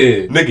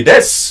 Yeah. Nigga,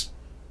 that's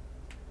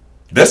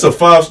a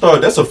 5-star.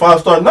 That's a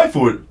 5-star night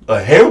for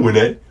a heroin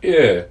addict.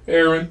 Yeah,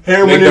 heroin,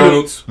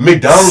 McDonald's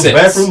Sets.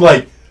 bathroom.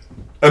 Like,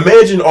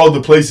 imagine all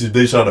the places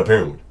they shot up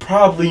heroin.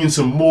 Probably in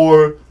some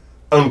more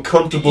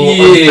uncomfortable,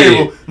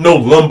 unfavorable, no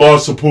lumbar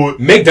support.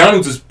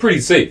 McDonald's is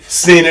pretty safe.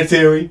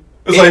 Sanitary.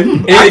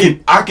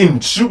 It's I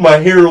can shoot my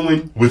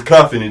heroin with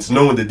confidence,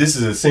 knowing that this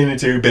is a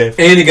sanitary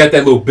bathroom. And it got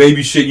that little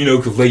baby shit, you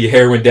know, could lay your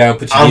heroin down,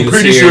 put your I'm needles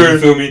pretty here, sure you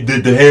feel me?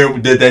 that the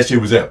heroin that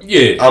shit was out.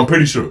 Yeah, I'm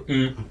pretty sure.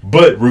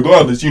 But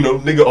regardless, you know,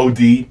 nigga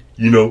OD'd.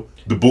 You know,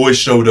 the boys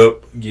showed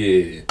up.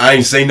 Yeah, I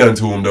ain't say nothing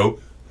to him though.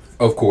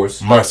 of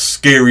course. My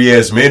scary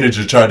ass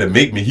manager tried to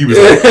make me. He was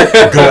like,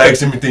 "Go ask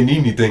them if they need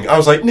anything." I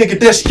was like, "Nigga,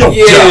 that's your job.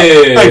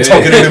 I ain't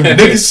talking to them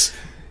niggas."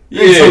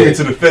 Yeah, talking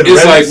to the federal.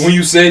 It's like when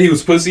you said he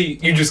was pussy,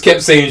 you just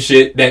kept saying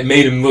shit that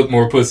made him look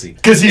more pussy.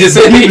 Because he was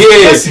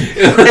pussy.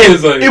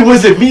 And it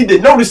wasn't me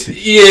that noticed it.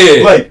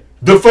 Yeah, like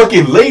the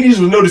fucking ladies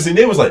was noticing.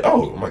 They was like,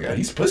 "Oh my god,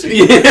 he's pussy."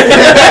 Yeah.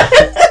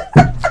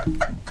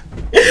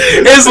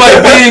 It's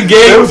like being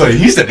gay. It was like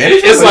he's the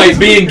manager. It's like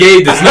being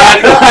gay does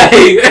not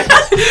like.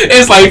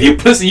 It's like if you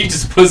pussy, you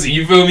just pussy.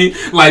 You feel me?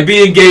 Like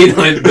being gay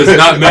does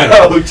not matter.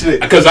 Oh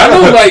shit! Because I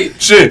know like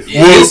shit.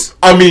 Well,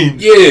 I mean,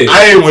 yeah.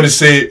 I ain't want to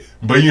say it,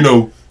 but you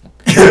know.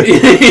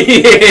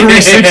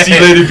 360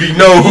 let it be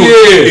known.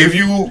 Yeah.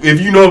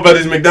 If you know about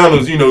this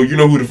McDonald's, you know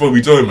who the fuck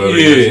we talking about.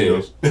 Yeah. You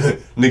know?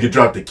 Nigga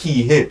dropped the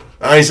key hint.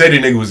 I ain't say the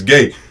nigga was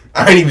gay.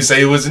 I ain't even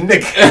say it was a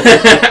nigga.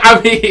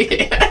 I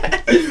mean,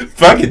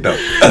 fuck it though.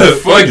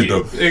 Fuck it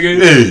though. Nigga.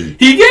 Hey.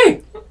 He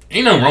gay.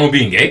 Ain't nothing wrong with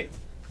being gay.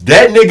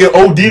 That nigga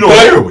OD'd on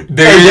heroin. And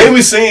they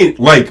was saying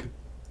like,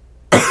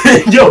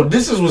 yo,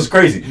 this is what's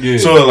crazy. Yeah.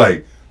 So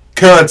like,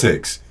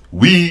 context.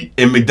 We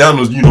in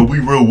McDonald's, you know, we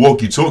real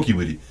walkie-talkie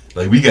with it.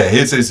 Like, we got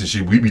headsets and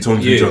shit. We be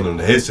talking to each other on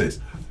the headsets.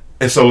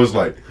 And so it's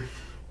like,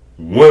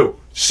 what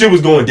shit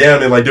was going down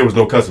there, like, there was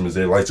no customers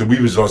there. Like, so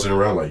we was all sitting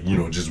around, like, you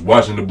know, just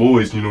watching the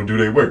boys, you know, do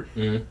their work.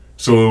 Mm-hmm.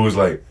 So it was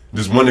like,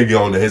 this one nigga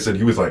on the headset,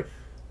 he was like,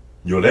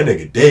 yo, that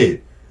nigga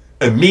dead.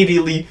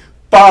 Immediately,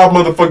 5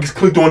 motherfuckers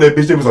clicked on that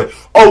bitch. They was like,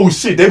 oh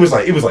shit. It was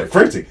like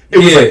frantic. It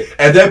was like,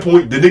 at that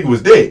point, the nigga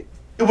was dead.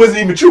 It wasn't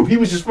even true. He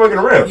was just fucking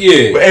around.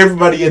 Yeah. But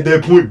everybody at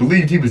that point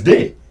believed he was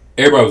dead.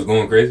 Everybody was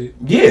going crazy.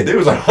 Yeah, they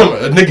was like,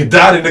 a nigga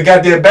died in the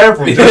goddamn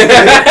bathroom. I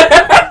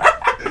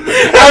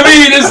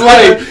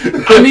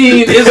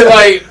mean, it's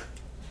like,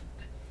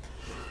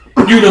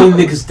 you know,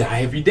 niggas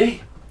die every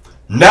day.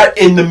 Not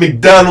in the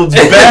McDonald's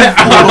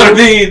bathroom. I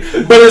mean,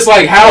 but it's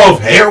like how of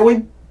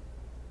heroin.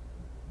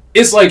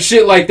 It's like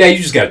shit like that. You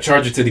just gotta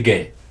charge it to the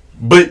game.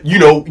 But you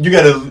know, you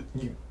gotta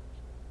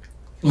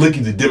look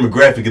at the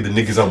demographic of the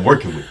niggas I'm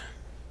working with.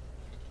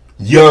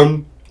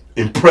 Young,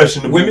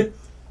 impressionable women.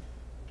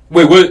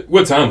 Wait,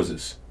 what time was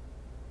this?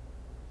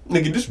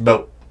 Nigga, this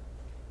about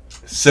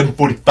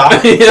 7:45.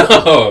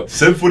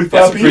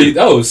 7:45 p.m.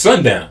 Oh,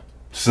 sundown.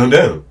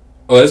 Sundown.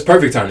 Oh, that's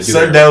perfect time to do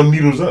sundown.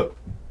 Needles up.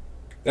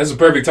 That's the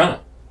perfect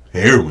time.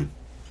 Heroin.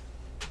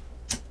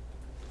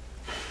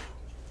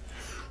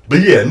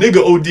 But yeah, nigga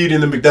OD'd in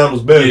the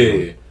McDonald's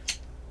bathroom. Yeah.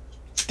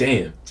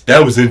 Damn.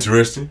 That was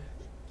interesting.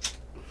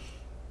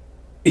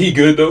 He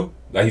good though?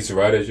 Like he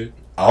survived that shit?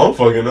 I don't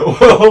fucking know.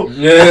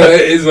 Yeah,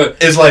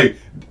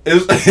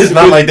 it's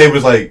not like they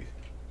was like,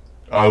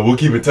 we'll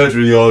keep in touch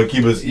with y'all,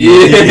 keep us, keep you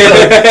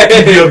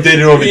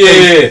updated on the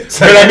case.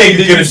 But I mean,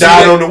 he could have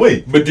died on the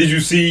way. But did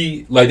you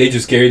see, like, they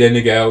just carried that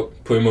nigga out,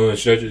 put him on a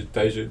stretcher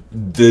type shit?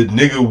 The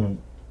nigga,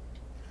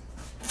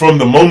 from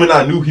the moment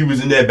I knew he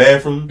was in that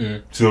bathroom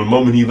to the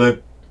moment he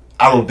left,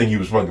 I don't think he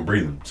was fucking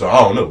breathing. So I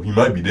don't know. He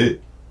might be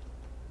dead.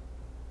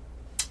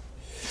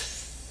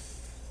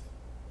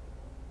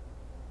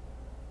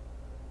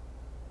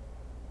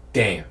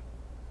 Damn.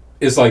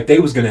 It's like they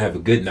was gonna have a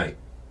good night.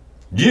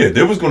 Yeah,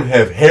 they was gonna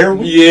have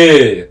heroin.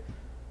 Yeah.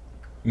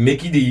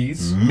 Mickey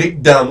D's.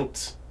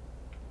 McDonald's.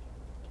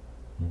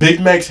 Big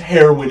Mac's,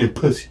 heroin, and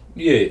pussy.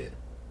 Yeah.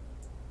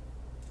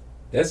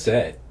 That's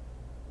sad.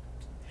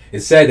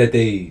 It's sad that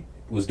they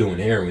was doing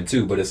heroin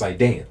too, but it's like,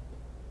 damn.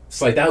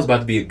 It's like that was about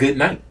to be a good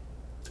night.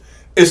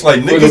 It's like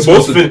niggas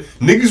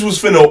was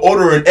finna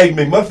order an Egg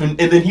McMuffin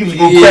and then he was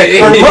gonna crack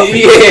her muffin.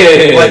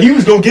 Yeah. Like he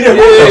was gonna get it her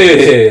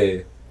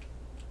muffins.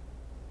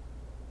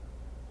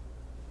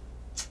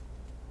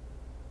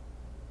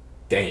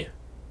 Damn.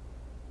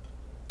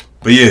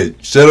 But yeah,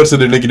 shout out to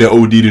the nigga that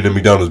OD'd in the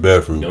McDonald's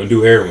bathroom. Don't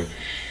do heroin.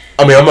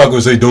 I mean, I'm not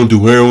gonna say don't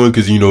do heroin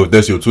because you know if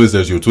that's your twist,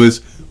 that's your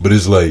twist. But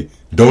it's like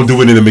don't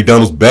do it in the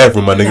McDonald's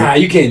bathroom, my nigga. Nah,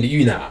 you can't.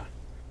 Nah.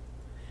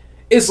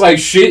 It's like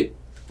shit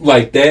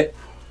like that.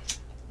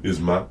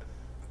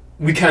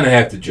 We kind of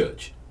have to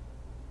judge.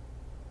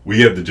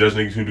 We have to judge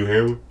niggas who do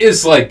heroin.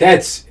 It's like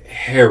that's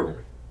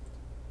heroin.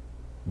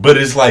 But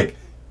it's like,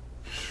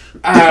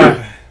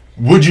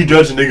 would you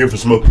judge a nigga for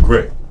smoking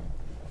crack?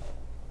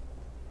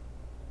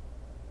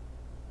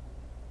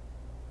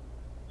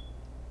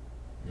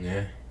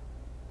 Yeah.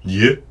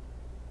 Yeah.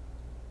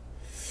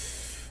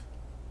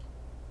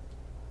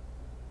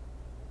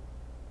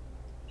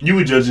 You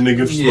would judge a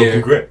nigga for Yeah.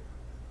 smoking crack.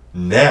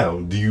 Now,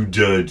 do you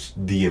judge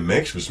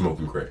DMX for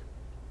smoking crack?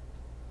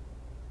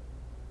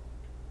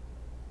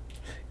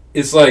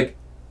 It's like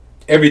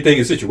everything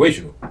is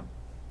situational.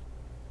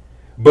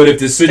 But if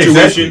the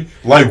situation,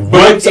 Exactly. Like, but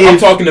what I'm if,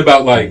 talking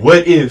about like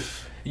what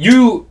if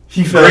you.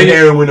 he found Granted-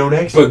 heroin on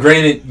accident? But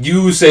granted,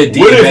 you said DMX.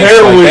 What if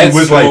heroin that's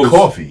was like most-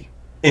 coffee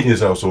in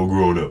his household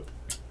growing up?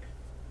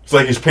 It's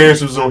like his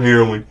parents was on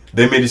heroin.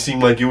 They made it seem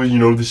like it was,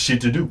 the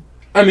shit to do.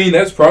 I mean,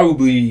 that's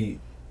probably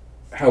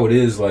how it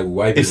is. Like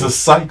white It's people, a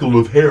cycle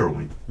of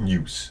heroin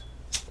use.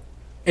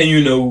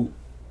 and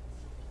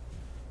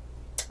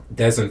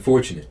that's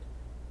unfortunate.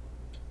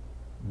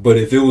 But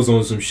if it was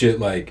on some shit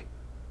like,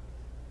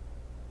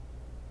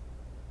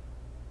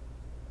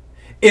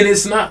 and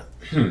it's not.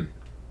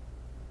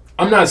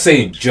 I'm not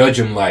saying judge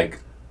them like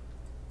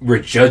we're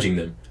judging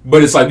them,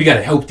 but it's like we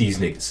gotta help these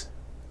niggas.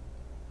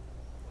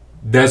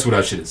 That's what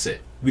I should have said.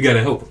 We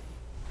gotta help them.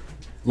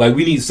 Like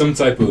we need some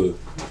type of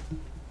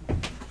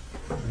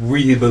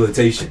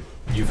rehabilitation.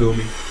 You feel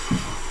me?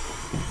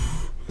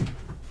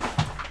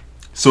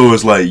 So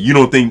it's like, you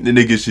don't think the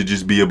niggas should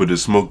just be able to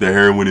smoke their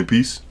heroin in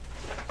peace?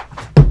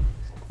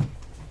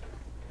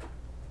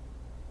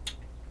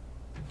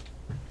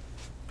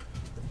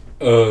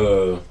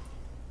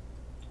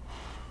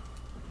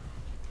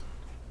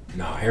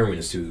 Nah, heroin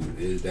is too.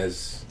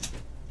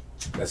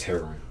 That's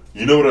heroin.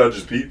 You know what I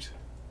just peeped?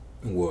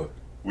 What?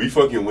 We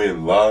fucking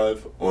went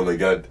live on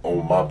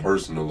my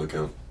personal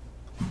account.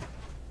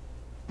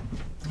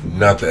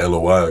 Not the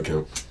LOI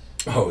account.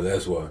 Oh,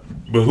 that's why.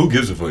 But who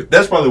gives a fuck?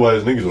 That's probably why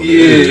there's niggas on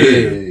Yeah,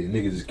 there.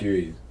 niggas is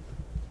curious.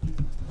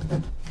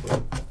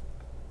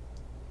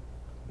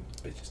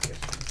 Bitches catch.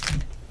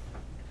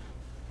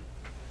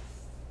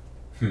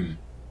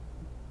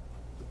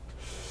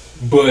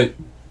 But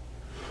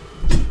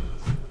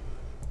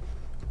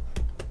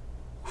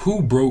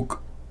who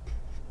broke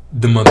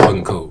the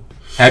motherfucking code?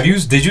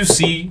 Did you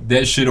see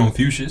that shit on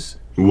Fuchsia's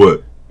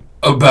What?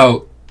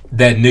 about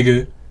that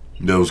nigga?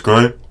 That was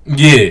crying?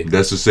 Yeah.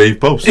 That's a safe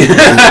post.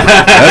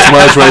 That's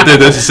why it's right there.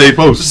 That's a safe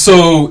post.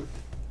 So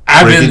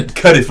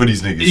Cut it for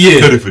these niggas. Yeah.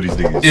 Cut it for these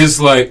niggas. It's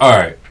like, all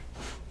right.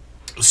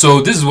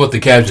 So this is what the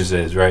caption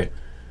says, right?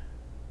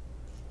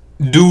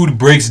 Dude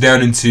breaks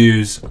down in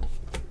tears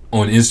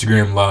on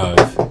Instagram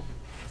Live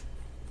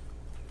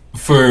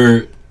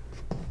for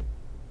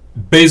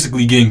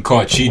basically getting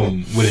caught cheating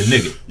with a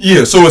nigga.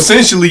 Yeah, so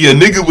essentially a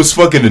nigga was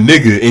fucking a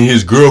nigga and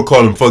his girl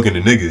called him fucking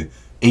a nigga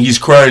and he's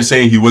crying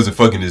saying he wasn't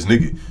fucking his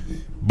nigga.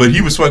 But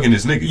he was fucking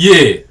his nigga.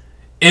 Yeah.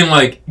 And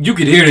like, you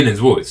could hear it in his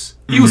voice.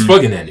 He was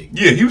fucking that nigga.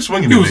 Yeah, he was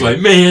fucking He that was nigga. like,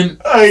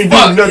 man, I ain't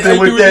fuck, doing nothing I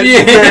with do- that.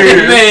 Yeah,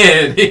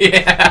 man.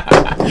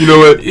 Yeah. You know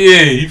what?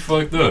 Yeah, he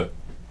fucked up.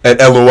 At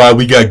LOI,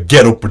 we got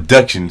ghetto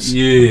productions.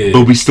 Yeah.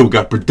 But we still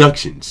got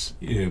productions.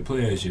 Yeah,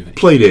 play that shit.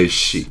 Play that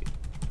shit.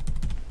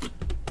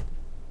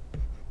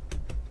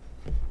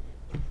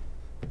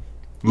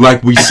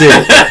 Like we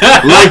said,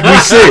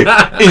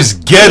 it's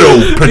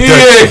ghetto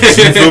productions.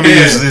 You feel me?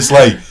 It's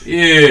like,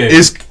 Yeah.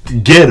 it's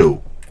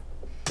ghetto.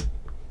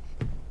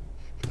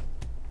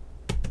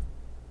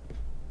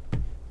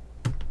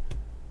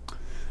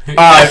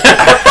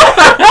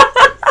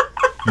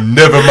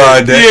 Never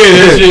mind that.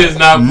 Yeah, that shit is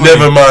not funny.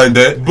 Never mind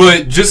that.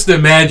 But just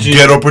imagine.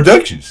 Ghetto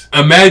productions.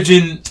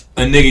 Imagine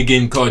a nigga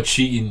getting caught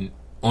cheating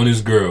on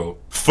his girl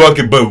Fuck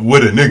it, but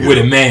with a nigga. with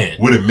a man.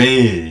 With a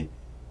man.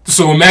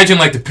 So imagine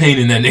like the pain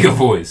in that nigga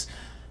voice.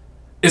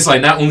 It's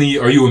like not only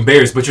are you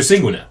embarrassed, but you're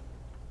single now.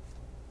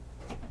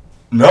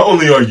 Not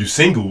only are you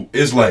single,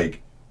 it's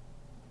like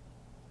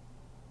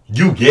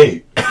you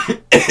gay.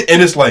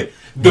 And it's like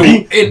but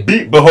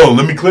hold on,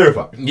 let me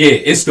clarify. Yeah,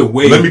 it's the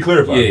way. Let me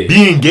clarify. Yeah.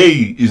 Being gay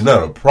is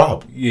not a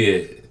problem.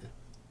 Yeah.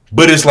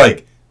 But it's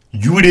like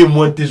you didn't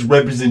want this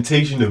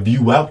representation of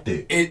you out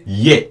there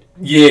yet.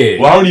 Yeah.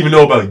 Well, I don't even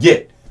know about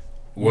yet.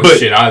 Well, but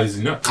shit,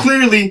 obviously not.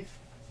 Clearly,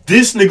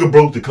 this nigga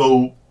broke the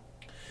code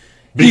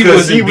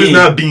because he was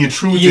not being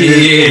true to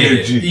his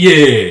energy.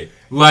 Yeah.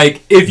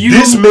 Like, if you...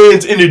 This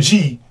man's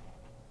energy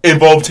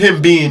involved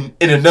him being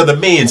in another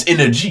man's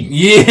energy.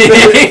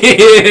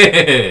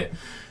 Yeah.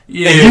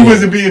 Yeah. And he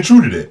wasn't being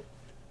true to that.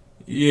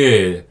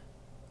 Yeah.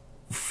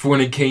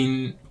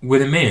 Fornicating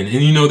with a man.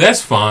 And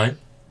that's fine.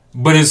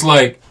 But it's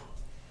like...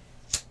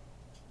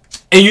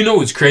 And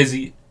what's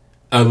crazy?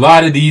 A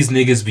lot of these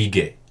niggas be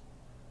gay.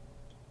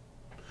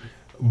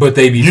 But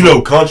they be...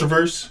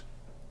 Controverse?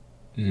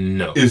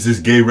 No. Is this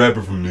gay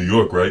rapper from New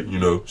York, right?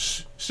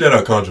 Shout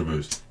out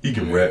Controverse. He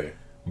can rap.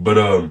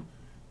 But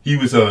he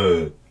was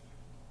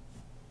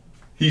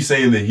he's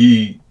saying that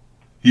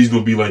he's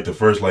gonna be like the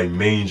first like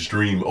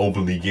mainstream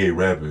openly gay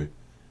rapper.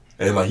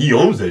 And like he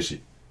owns that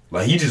shit.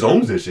 Like he just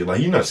owns that shit. Like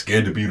he's not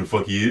scared to be the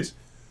fuck he is.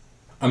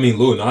 I mean,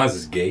 Lil Nas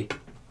is gay.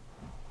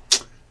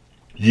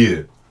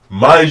 Yeah.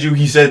 Mind you,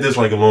 he said this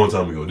like a long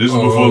time ago. This is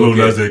before Lil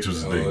Nas X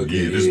was a thing. Okay.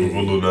 Yeah, this is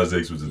before Lil Nas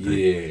X was a thing.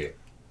 Yeah.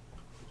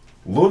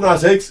 Lil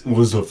Nas X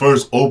was the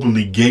first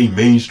openly gay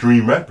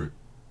mainstream rapper.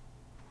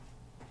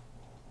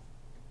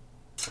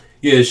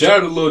 Yeah, shout out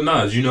to Lil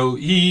Nas.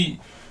 He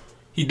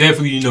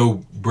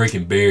definitely,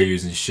 breaking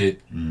barriers and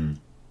shit.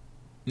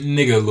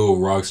 Nigga, a little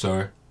rock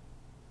star.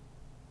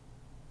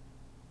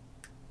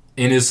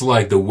 And it's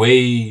like the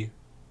way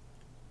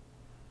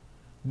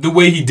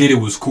he did it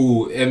was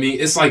cool. I mean,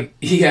 it's like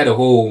he had a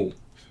whole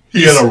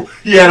whole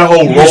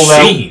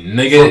rollout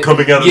nigga, for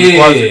coming out of the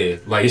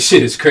closet. Like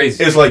shit is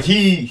crazy. It's like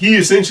he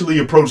essentially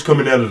approached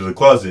coming out of the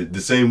closet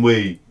the same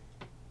way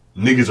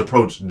niggas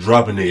approach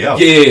dropping their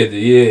album. Yeah,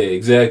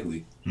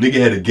 exactly.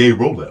 Nigga had a gay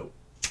rollout.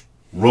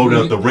 Rolled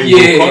out the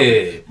rainbow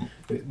carpet.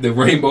 The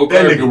rainbow that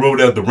carpet. That nigga rolled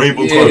out the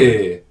rainbow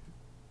carpet.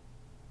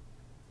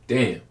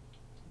 Damn.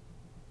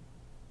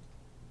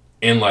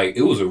 And like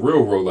it was a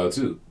real rollout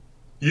too.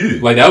 Yeah.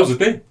 Like that was the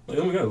thing. Like,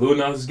 oh my god, Lil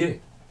Nas is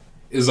gay.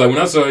 It's like when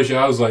I saw that shit,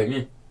 I was like,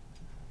 man.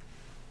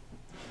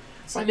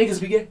 It's like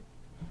niggas be gay.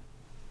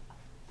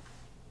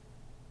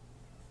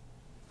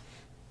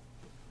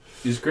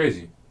 It's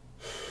crazy.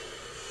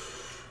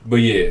 But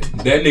yeah,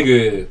 that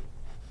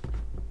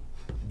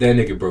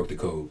nigga broke the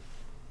code.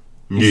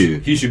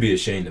 He should be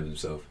ashamed of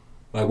himself.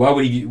 Like why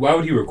would he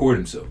record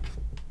himself?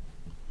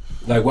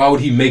 Like why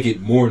would he make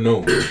it more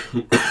known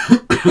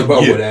about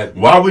what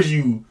happened? Why would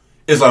you?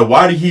 It's like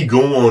why did he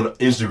go on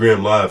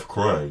Instagram Live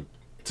crying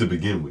to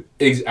begin with?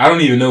 I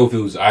don't even know if it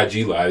was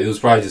IG Live. It was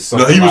probably just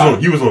something. No,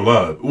 he was on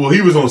Live. Well,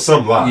 he was on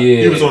some Live.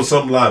 Yeah. He was on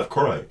some Live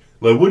crying.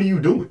 Like what are you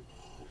doing?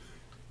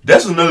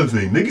 That's another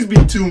thing. Niggas be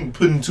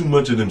putting too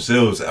much of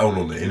themselves out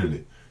on the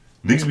internet.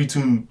 Niggas be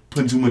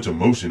putting too much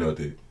emotion out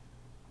there.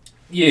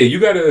 Yeah,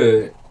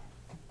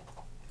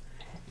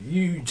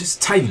 you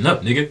just tighten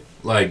up, nigga.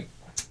 Like,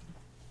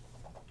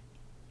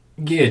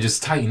 yeah,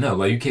 just tighten up.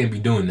 Like, you can't be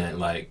doing that.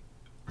 Like,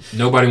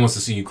 nobody wants to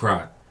see you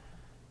cry.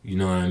 You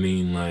know what I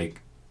mean? Like,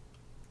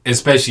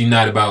 especially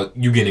not about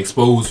you getting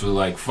exposed for,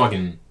 like,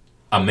 fucking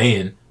a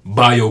man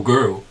by your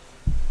girl.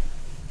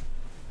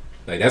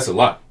 Like, that's a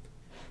lot.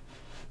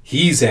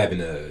 He's having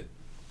a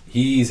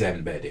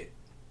bad day.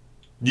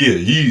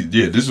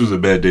 Yeah, this was a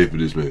bad day for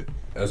this man.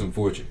 That's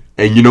unfortunate.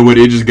 And you know what?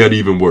 It just got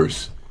even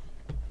worse.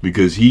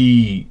 Because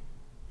he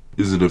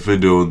is an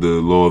offender on the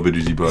Law of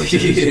Energy podcast.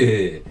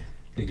 Yeah.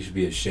 Nigga should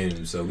be ashamed of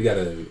himself. We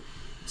gotta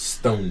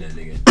stone that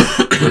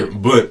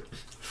nigga. But,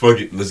 fuck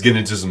it. Let's get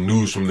into some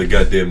news from the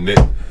goddamn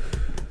net.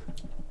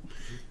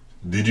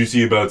 Did you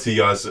see about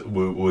T.I.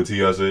 what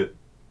T.I. said?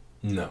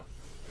 No.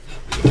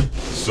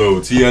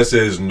 So, T.I.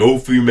 says, no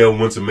female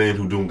wants a man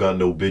who don't got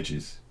no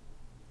bitches.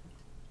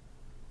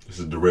 This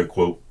is a direct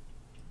quote.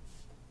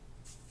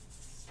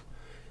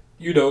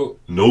 You know,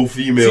 no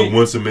female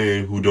wants a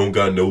man who don't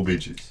got no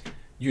bitches.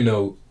 You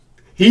know,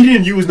 he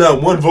didn't use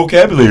not one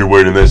vocabulary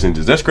word in that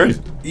sentence. That's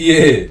crazy.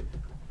 Yeah.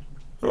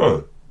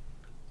 Huh.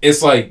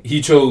 It's like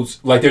he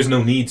chose, like there's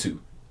no need to.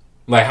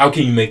 Like how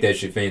can you make that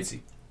shit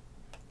fancy?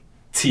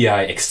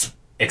 T.I.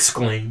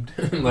 exclaimed.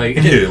 Like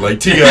yeah, like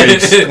T.I.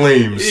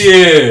 exclaims.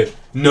 Yeah.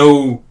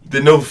 No.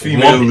 That no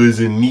female is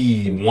in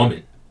need.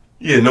 Woman.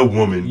 Yeah, no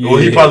woman. Yeah. Or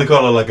he probably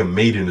called her like a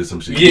maiden or some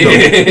shit. Yeah.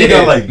 He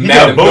got like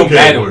madam, got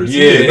vocab no words.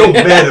 Yeah. No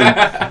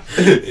madam.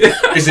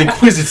 It's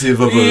inquisitive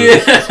of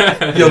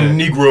a young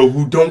Negro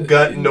who don't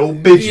got no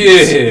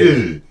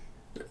bitches.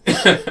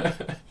 Yeah.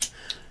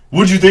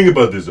 What'd you think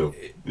about this though?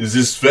 Is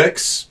this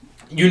facts?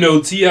 You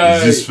know, T.I.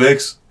 Is this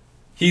facts?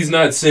 He's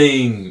not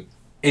saying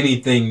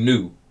anything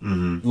new.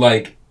 Mm-hmm.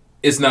 Like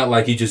it's not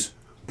like he just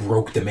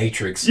broke the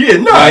Matrix. Yeah,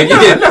 no.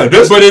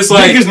 But it's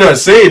like niggas not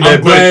saying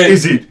that. But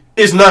is it?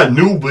 It's not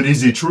new, but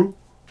is it true?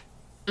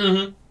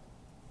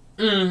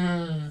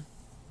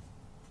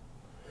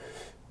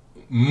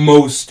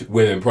 Most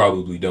women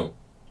probably don't.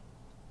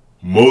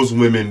 Most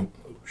women.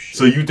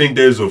 So you think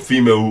there's a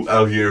female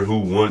out here who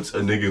wants a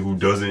nigga who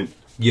doesn't?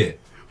 Yeah.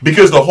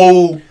 Because the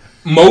whole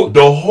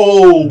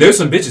there's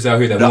some bitches out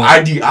here that the want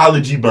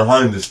ideology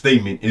behind the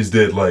statement is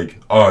that like,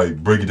 all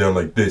right, break it down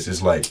like this.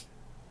 It's like,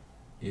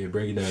 yeah,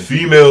 break it down.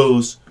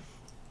 Females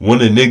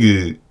want a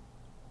nigga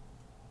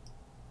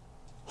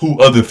who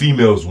other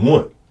females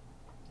want.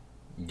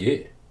 Yeah.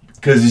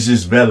 Because it's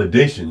just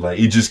validation. Like,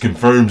 it just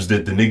confirms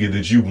that the nigga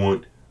that you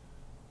want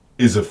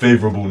is a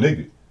favorable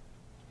nigga.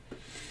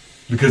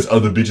 Because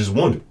other bitches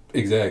want it.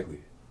 Exactly.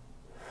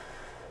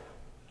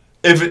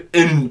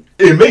 And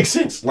it makes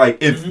sense. Like,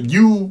 if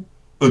you,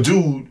 a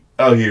dude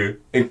out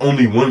here, and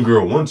only one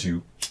girl wants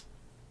you,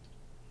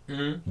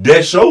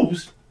 that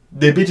shows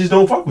that bitches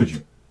don't fuck with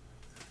you.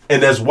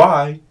 And that's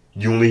why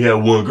you only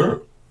have one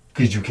girl.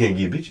 Because you can't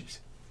get bitches.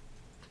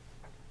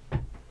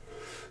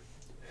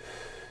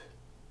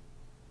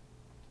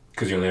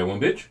 Because you only have one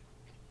bitch?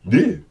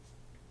 Yeah.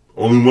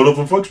 Only one of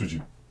them fucks with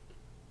you.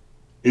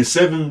 It's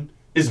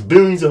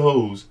billions of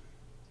hoes.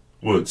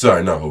 Well,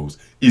 sorry, not hoes.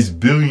 It's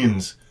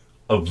billions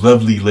of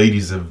lovely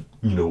ladies of,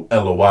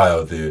 LOI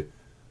out there.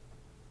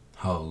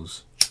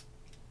 Hoes.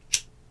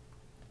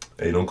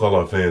 Hey, don't call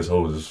our fans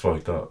hoes. It's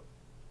fucked up.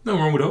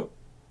 Nothing wrong with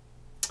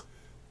that.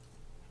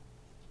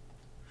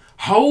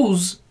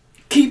 Hoes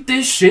keep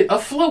this shit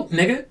afloat,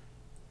 nigga.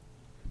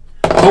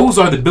 Hoes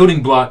are the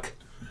building block.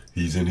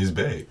 He's in his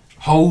bag.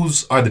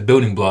 Hoes are the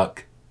building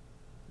block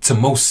to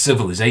most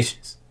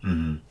civilizations.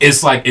 Mm-hmm.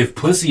 It's like if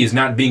pussy is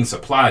not being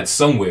supplied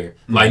somewhere,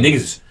 like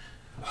niggas,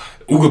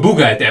 ooga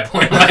booga at that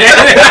point. Like,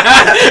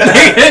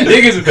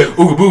 niggas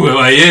ooga booga,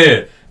 like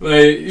yeah.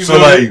 Like, so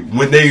like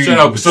when they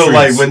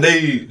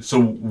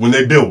when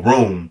they built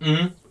Rome,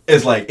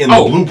 it's like in the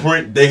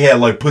blueprint they had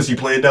like pussy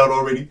planned out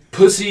already.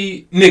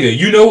 Pussy, nigga,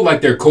 you know, like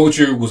their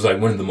culture was like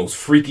one of the most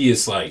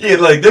freakiest. Like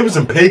like there was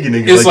some pagan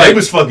niggas. Like they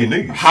was fucking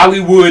niggas.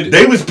 Hollywood.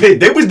 They was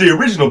the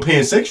original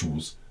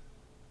pansexuals.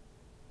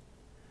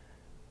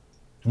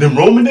 Them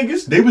Roman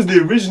niggas, they was the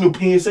original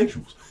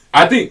pansexuals.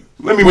 I think.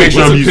 Let me make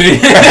sure I'm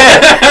using.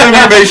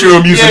 Let me make sure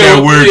I'm using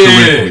that word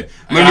correctly.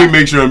 Let me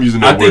make sure I'm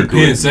using that word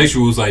correctly. I think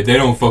pansexuals, like, they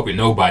don't fuck with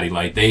nobody.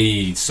 Like,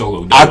 they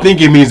solo dog. I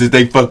think it means that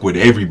they fuck with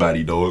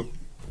everybody, dog.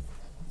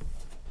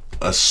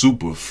 A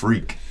super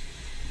freak.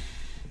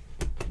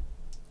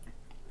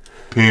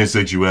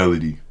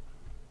 Pansexuality.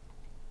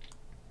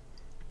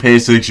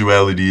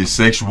 Pansexuality is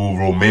sexual,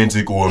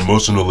 romantic, or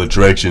emotional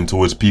attraction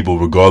towards people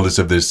regardless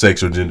of their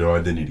sex or gender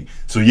identity.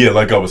 So yeah,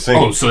 like I was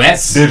saying, so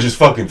that's they're just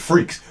fucking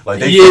freaks. Like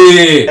they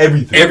fuck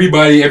everything.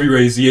 Everybody, every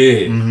race,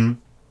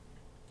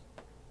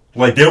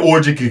 Like their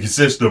orgy could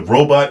consist of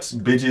robots,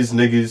 bitches,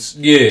 niggas,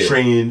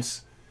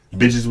 trans,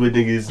 bitches with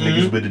niggas,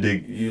 niggas with the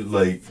dick,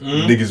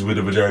 niggas with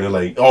the vagina,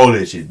 like all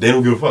that shit. They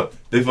don't give a fuck.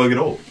 They fuck it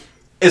all.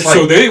 It's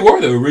so they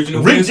were the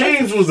original. Rick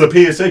James was a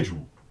pansexual.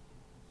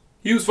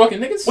 He was fucking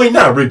niggas? Wait,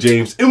 not Rick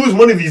James. It was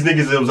one of these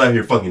niggas that was out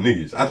here fucking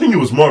niggas. I think it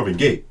was Marvin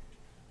Gaye.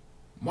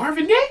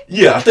 Marvin Gaye?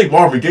 Yeah, I think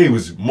Marvin Gaye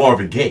was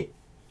Marvin Gaye.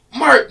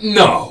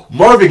 No.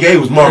 Marvin Gaye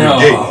was Marvin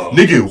Gaye.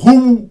 Nigga,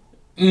 who?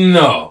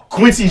 No.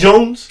 Quincy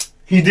Jones?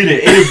 He did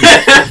an interview.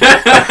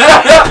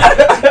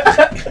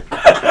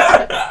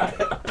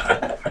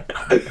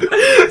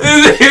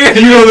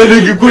 You know that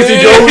nigga Quincy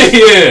Jones?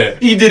 Yeah.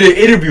 He did an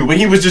interview when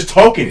he was just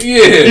talking.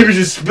 Yeah. He was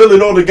just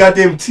spilling all the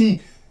goddamn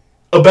tea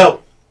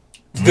about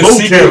the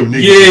Motown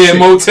niggas. Yeah,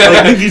 Motown.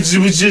 Like, niggas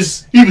was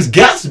just, he was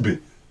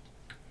gossiping.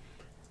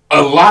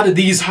 A lot of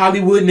these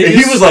Hollywood niggas. And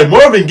he was like,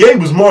 Marvin Gaye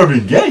was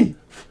Marvin Gaye.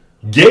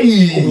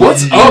 Gay.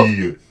 What's up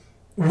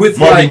with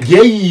Marvin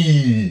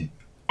Gaye?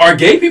 Are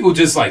gay people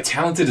just like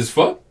talented as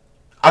fuck?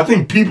 I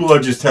think people are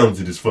just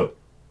talented as fuck.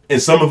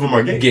 And some of them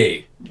are gay.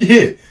 Gay.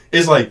 Yeah.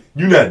 It's like,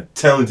 you're not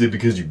talented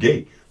because you're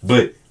gay.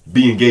 But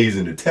being gay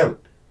isn't a talent.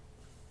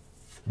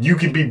 You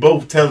can be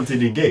both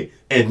talented and gay.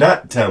 And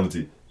not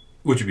talented.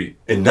 What you be?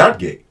 And not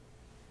gay.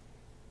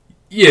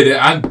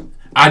 Yeah,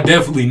 I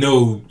definitely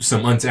know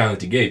some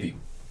untalented gay people.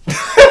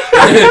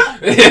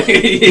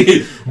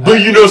 But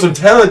you know some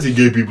talented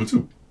gay people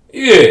too.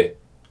 Yeah.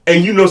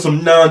 And you know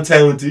some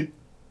non-talented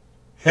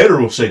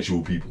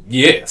heterosexual people.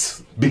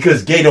 Yes.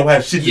 Because gay don't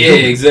have shit to do with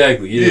it.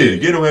 Exactly. Yeah,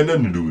 gay don't have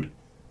nothing to do with it.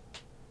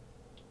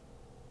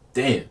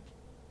 Damn.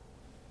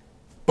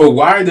 But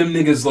why are them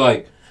niggas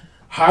like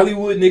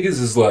Hollywood niggas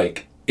is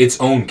like its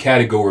own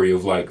category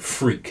of like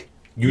freak.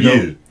 You know?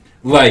 Yeah.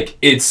 Like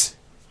it's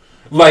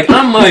like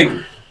I'm like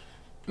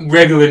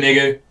regular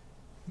nigga,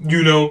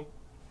 you know?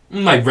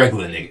 I'm like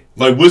regular nigga.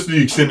 Like what's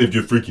the extent of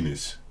your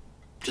freakiness?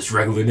 Just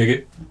regular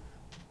nigga.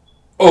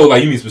 Oh,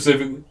 like you mean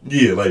specifically?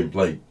 Yeah,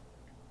 like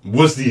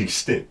what's the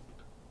extent?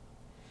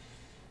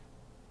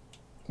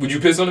 Would you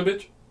piss on a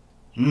bitch?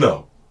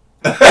 No.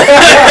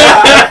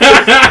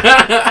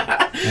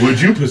 Would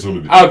you piss on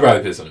a bitch? I would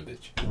probably piss on a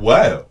bitch.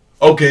 Wow.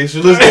 Okay,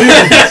 so let's get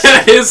into this.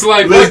 It's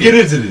like let's get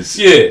into this.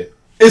 Yeah.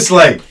 It's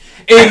like,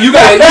 and you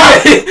gotta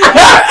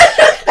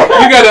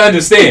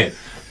understand.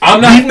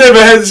 We've never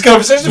had this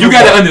conversation before. You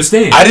gotta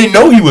understand. I didn't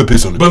know he would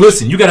piss on a bitch. But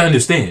listen, you gotta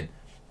understand.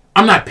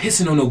 I'm not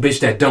pissing on no bitch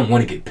that don't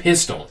want to get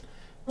pissed on.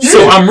 Yeah.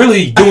 So I'm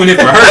really doing it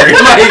for her. Like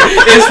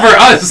it's for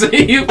us.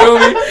 You feel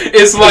me?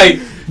 It's like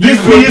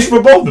it's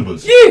for both of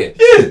us. Yeah.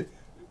 Yeah.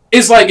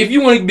 It's like if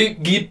you want to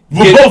get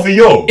both of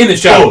y'all in the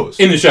shower. Pause.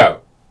 In the shower.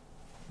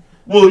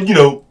 Well, you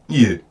know,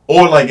 yeah.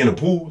 Or like in a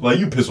pool. Like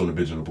you piss on a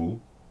bitch in a pool.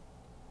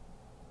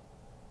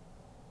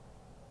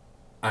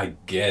 I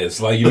guess.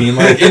 Like you mean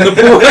like in the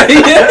pool?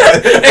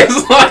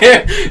 It's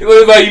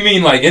like you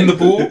mean like in the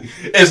pool?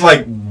 It's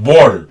like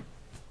water.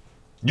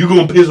 You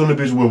gonna piss on the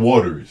bitch where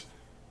water is.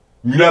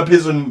 You're not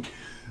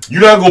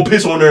gonna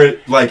piss on her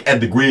like at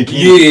the Grand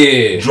Canyon.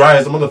 Yeah. Dry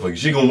as a motherfucker.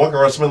 She gonna walk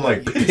around smelling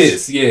like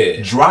piss.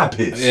 Yeah. Dry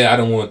piss. Yeah, I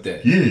don't want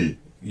that. Yeah.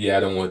 Yeah,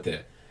 I don't want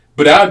that.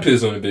 But I'd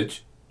piss on a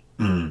bitch.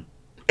 Mm.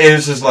 And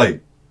it's just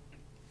like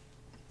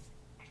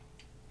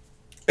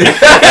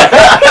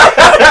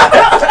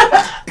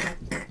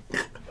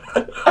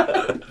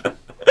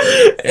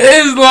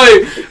it's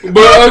like,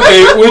 but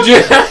okay, would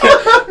you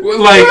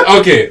like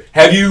okay,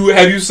 have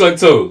you sucked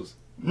toes?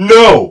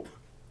 No.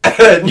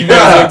 You never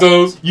sucked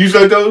toes? You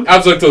sucked toes?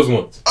 I've sucked toes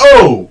once.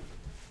 Oh.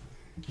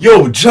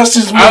 Yo,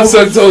 Justice. I've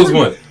sucked toes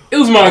once. It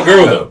was my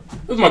girl though.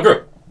 It was my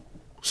girl.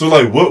 So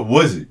like, what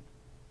was it?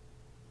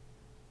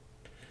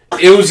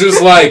 It was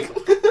just like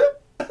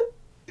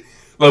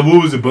what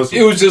was it, Buster?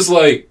 It was just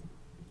like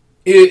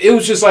it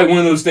was just like one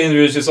of those things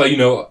where it's just like, you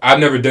know, I've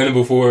never done it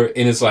before,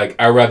 and it's like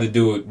I'd rather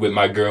do it with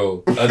my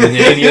girl other than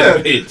any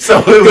other bitch. So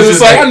it was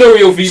just like I know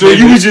your feet. So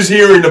you was just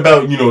hearing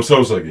about, you know,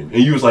 toe sucking,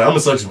 and you was like, I'm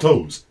gonna suck some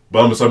toes, but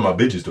I'm gonna suck my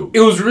bitch's toes. It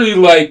was really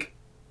like,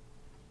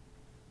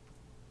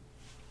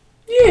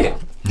 yeah.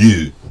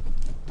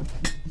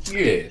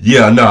 Yeah.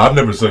 Yeah, no, I've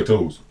never sucked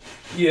toes.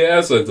 Yeah,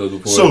 I sucked toes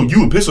before. So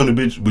you would piss on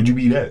the bitch? Would you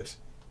eat ass?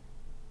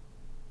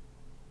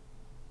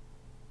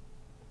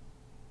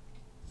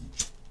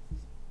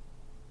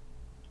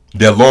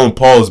 That long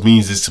pause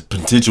means it's a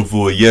potential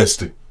for a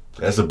yes.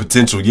 That's a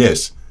potential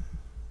yes.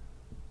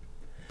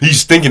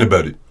 He's thinking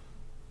about it.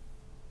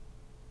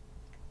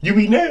 You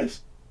eating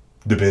ass?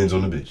 Depends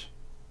on the bitch.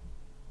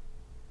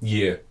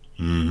 Yeah.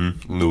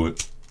 Mm-hmm. Knew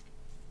it.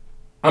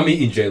 I'm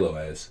eating J-Lo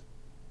ass.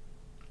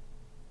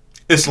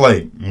 It's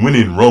like when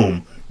in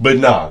Rome, but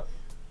nah.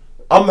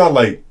 I'm not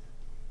like.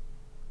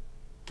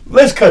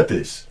 Let's cut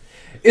this.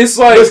 It's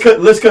like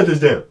let's cut this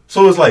down.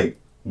 So it's like,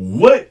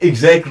 what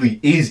exactly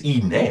is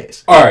eating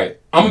ass? All right,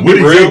 I'm gonna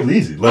be real. What exactly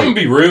is it? Like, I'm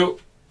gonna be real.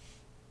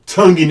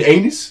 Tongue in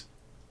anus?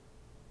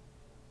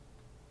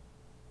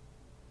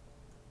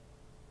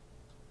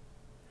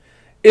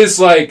 It's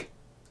like,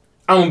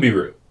 I'm gonna be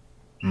real.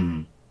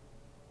 Mm-hmm.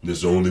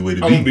 That's the only way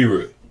to be. I'm gonna be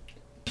real.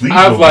 Please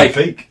I've don't like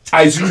be fake.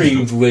 ice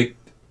cream licked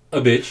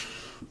a bitch.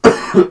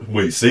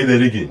 Wait, say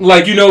that again.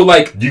 Like, you know,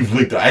 like you've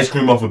licked the ice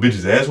cream off a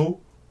bitch's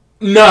asshole?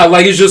 Nah,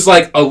 like it's just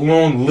like a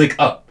long lick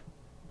up.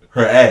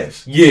 Her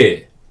ass.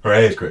 Yeah. Her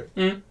ass crack.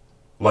 Mm.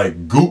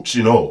 Like gooch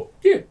and all.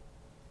 Yeah.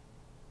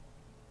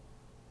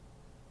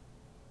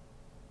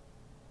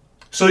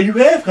 So you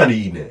have kind of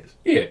eaten ass.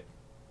 Yeah.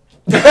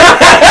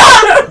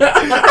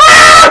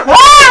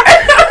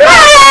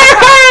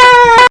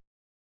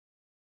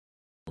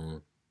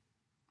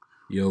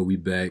 Yo, we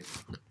back.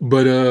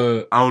 But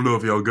I don't know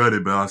if y'all got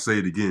it, but I'll say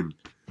it again.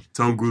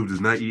 Tom Group does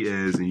not eat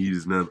ass and he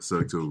does not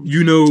suck toes.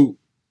 You know,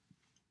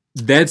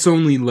 that's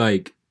only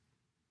like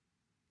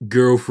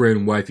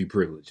girlfriend wifey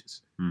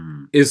privileges.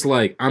 Mm-hmm. It's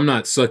like I'm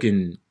not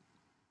sucking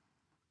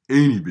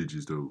any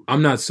bitches though.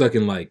 I'm not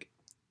sucking like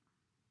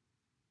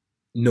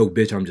no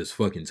bitch, I'm just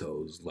fucking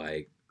toes.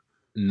 Like,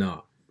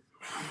 nah.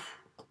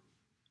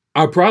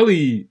 I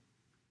probably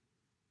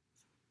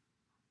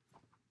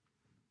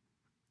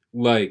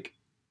like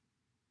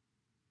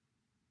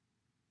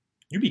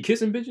you be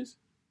kissing bitches?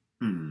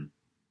 Mm-hmm.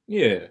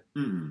 Yeah.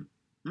 Mm-hmm.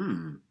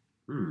 Mm-hmm.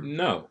 Mm-hmm.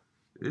 No.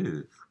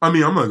 Yeah. I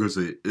mean, I'm not gonna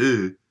say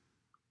the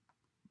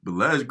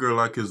last girl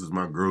I kissed was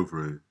my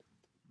girlfriend.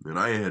 And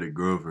I ain't had a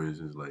girlfriend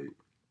since like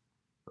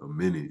a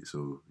minute,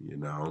 so yeah,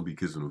 nah, I don't be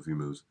kissing no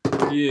females.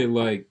 Yeah,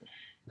 like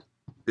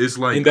it's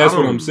like, and that's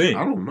what I'm saying.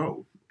 I don't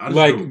know.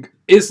 Like don't.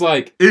 It's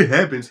like it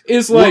happens.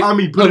 It's like I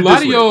mean, put a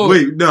lot of y'all.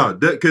 Wait, no,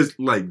 that because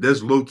like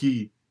that's low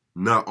key,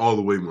 not all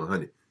the way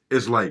 100.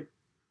 It's like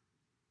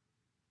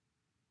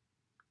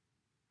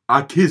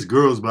I kiss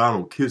girls, but I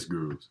don't kiss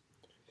girls.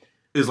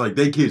 It's like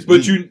they kiss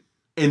me,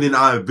 and then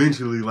I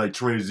eventually like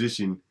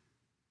transition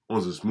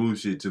on some smooth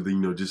shit to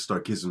the, just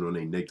start kissing on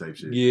their neck type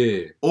shit.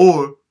 Yeah.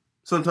 Or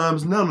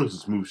sometimes not on some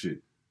smooth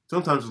shit.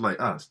 Sometimes it's like,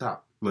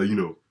 stop. Like,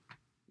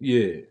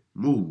 yeah.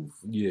 Move.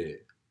 Yeah.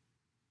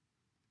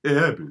 It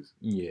happens.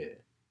 Yeah.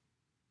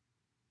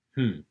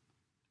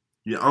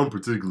 Yeah, I'm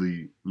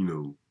particularly,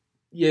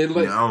 Yeah,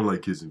 like I don't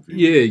like kissing females.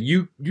 Yeah,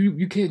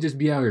 you can't just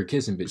be out here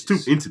kissing bitches.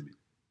 It's too intimate.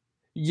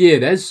 Yeah,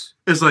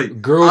 it's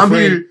like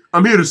girlfriend.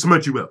 I'm here to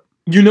smut you out.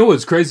 You know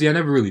what's crazy? I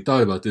never really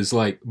thought about this.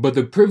 Like, but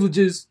the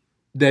privileges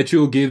that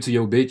you'll give to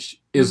your bitch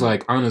is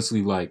like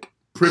honestly like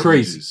privileges.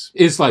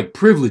 Crazy. It's like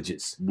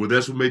privileges. Well,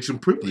 that's what makes them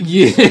privileged.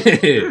 Yeah.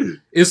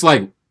 It's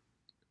like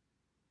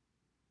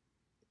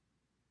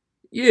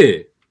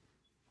It's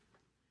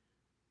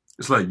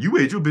like you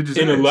ate your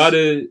bitches. And ass. A lot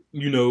of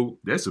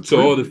that's a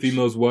so all the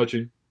females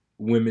watching,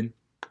 women,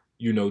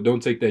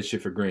 don't take that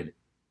shit for granted.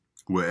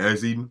 What,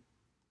 ass eating?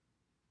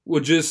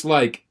 Well, just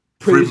like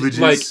privileges.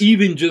 Like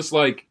even just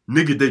like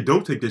nigga, they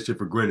don't take that shit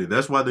for granted.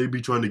 That's why they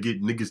be trying to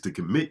get niggas to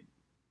commit.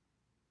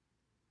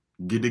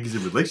 Get niggas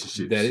in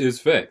relationships. That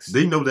is facts.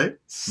 They know that.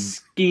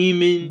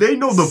 Scheming. They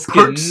know the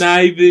perks.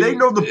 Conniving. They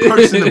know the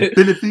perks and the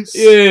benefits.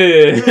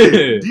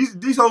 Yeah.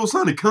 These whole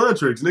signing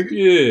contracts, nigga.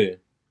 Yeah.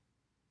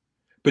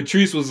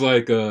 Patrice was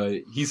like,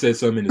 he said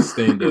something in his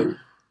stand-up.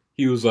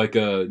 He was like,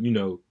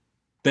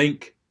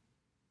 thank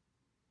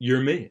your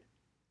man.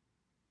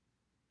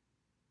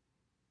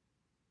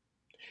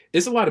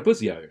 It's a lot of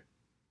pussy out here.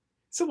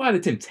 It's a lot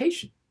of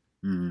temptation.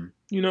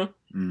 Mm-hmm.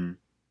 Mm-hmm.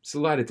 It's a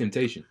lot of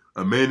temptation.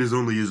 A man is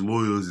only as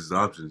loyal as his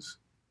options.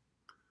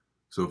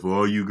 So for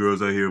all you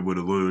girls out here with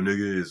a loyal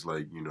nigga, it's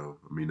like,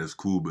 I mean, that's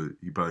cool, but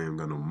he probably ain't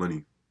got no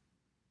money.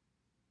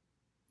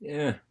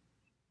 Yeah.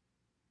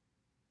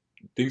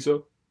 Think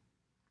so?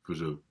 For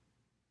sure.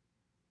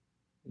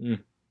 Mm.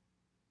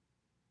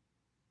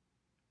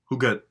 Who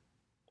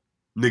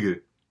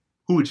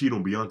would cheat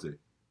on Beyonce?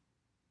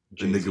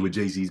 Jay-Z. A nigga with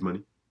Jay-Z's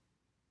money?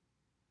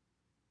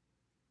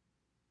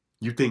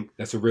 You think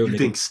that's a real nigga? You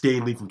think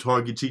Stanley from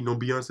Target cheating on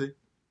Beyonce?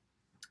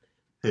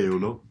 Hell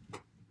no.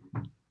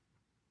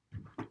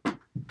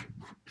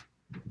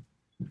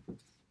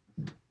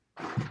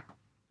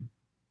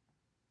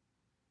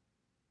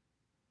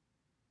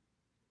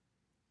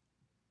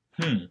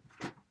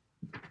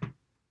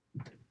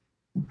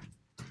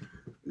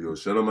 Yo,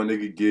 shout out my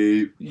nigga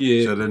Gabe.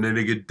 Yeah. Shout out that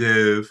nigga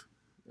Dev.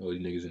 Oh,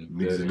 these niggas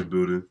in the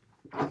building.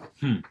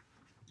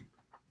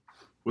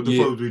 What the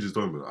Yeah. fuck was we just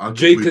talking about?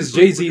 Because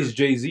Jay-Z is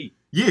Jay-Z.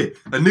 Yeah,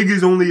 a nigga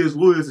is only as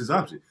loyal as his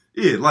option.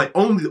 Yeah, like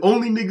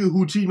only nigga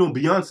who cheating on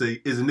Beyonce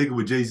is a nigga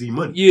with Jay-Z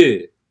money.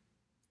 Yeah.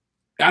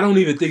 I don't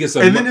even think it's a.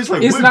 And then it's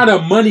like, it's not a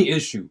money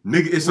issue,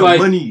 nigga. It's like,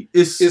 a money.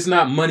 It's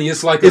not money.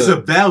 It's like it's a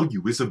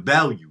value. It's a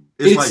value.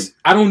 It's like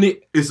I don't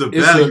need. It's a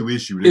value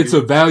issue. Nigga. It's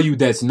a value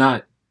that's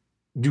not.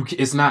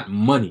 It's not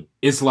money.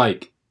 It's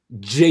like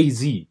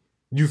Jay-Z.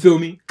 You feel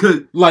me?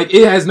 Cause like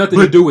it has nothing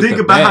to do with. Think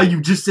the about bag. how you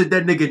just said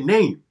that nigga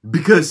name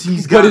because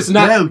he's got but it's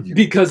not value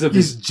because of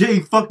his his J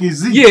fucking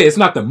Z. Yeah, it's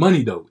not the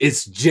money though.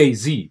 It's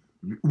Jay-Z.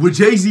 Would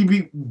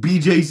Jay-Z be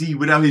Jay-Z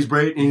without his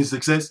bread and his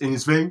success and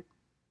his fame?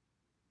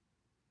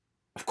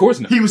 Of course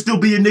not. He would still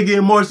be a nigga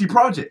in Marcy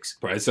Projects.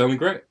 Probably selling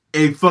crack.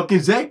 And fucking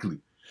exactly.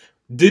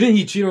 Didn't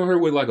he cheat on her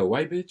with like a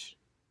white bitch?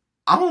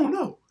 I don't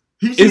know.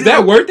 Is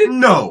that worth it?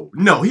 No,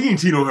 he ain't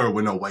cheat on her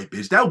with no white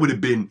bitch. That would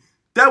have been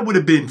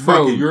fucking.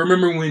 Bro, you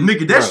remember when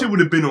nigga? That shit would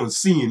have been on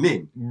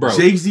CNN. Bro,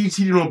 Jay-Z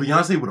cheated on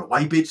Beyonce with a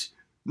white bitch.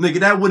 Nigga,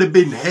 that would have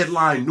been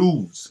headline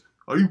news.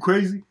 Are you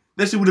crazy?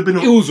 That shit would have been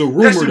on. It was a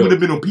rumor. That shit would have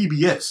been on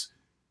PBS.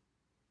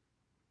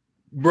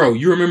 Bro,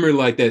 you remember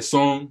like that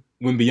song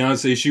when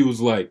Beyonce, she was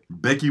like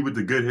Becky with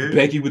the good hair.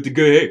 Becky with the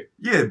good hair.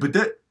 Yeah, but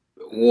that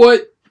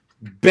what?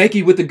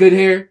 Becky with the good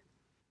hair?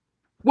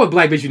 What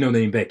black bitch you know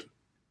named Becky?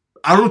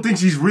 I don't think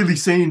she's really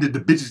saying that the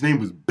bitch's name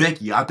was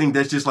Becky. I think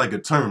that's just like a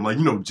term, like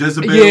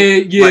Jezebel.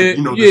 Yeah, like,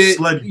 the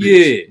slutty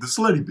bitch. The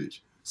slutty bitch.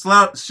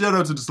 Shout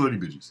out to the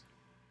slutty bitches.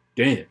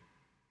 Damn.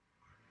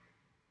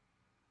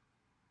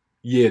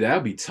 Yeah,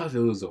 that'd be tough if it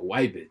was a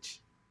white bitch.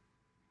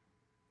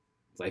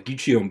 Like you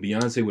cheat on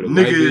Beyonce with a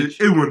white bitch.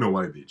 It wasn't a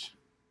white bitch.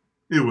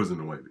 It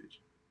wasn't a white bitch.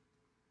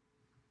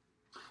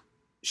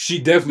 She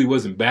definitely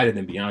wasn't better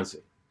than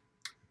Beyonce.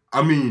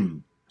 I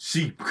mean,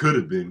 she could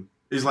have been.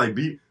 It's like,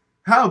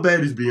 how bad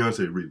is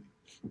Beyonce really?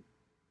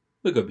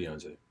 Look up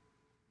Beyonce.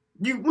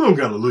 We don't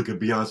gotta look at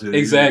Beyonce.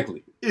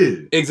 Exactly.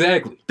 Yeah.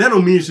 Exactly. That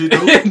don't mean shit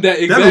though.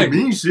 That don't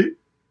mean shit.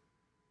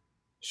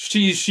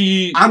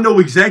 She. I know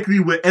exactly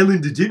what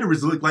Ellen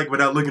DeGeneres look like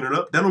without looking it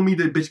up. That don't mean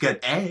that bitch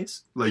got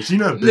ass. Like she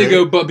not bad.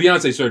 Nigga, but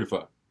Beyonce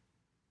certified.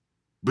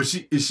 But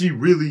is she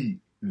really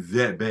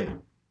that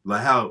bad?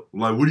 Like how?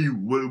 Like what do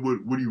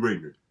you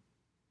rate her?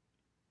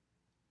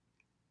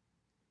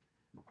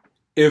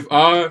 If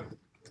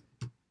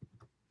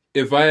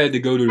I had to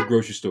go to the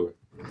grocery store,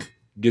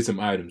 get some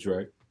items,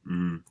 right?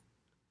 Mm-hmm.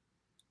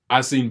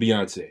 I seen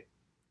Beyonce.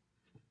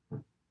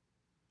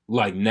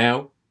 Like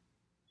now.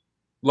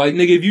 Like,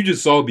 nigga, if you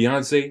just saw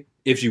Beyonce,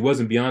 if she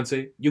wasn't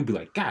Beyonce, you'd be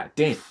like, God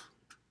damn.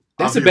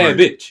 That's a bad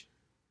bitch.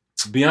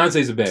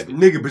 Beyonce's a bad bitch.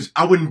 Nigga, but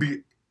I wouldn't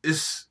be...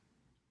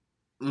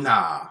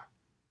 Nah.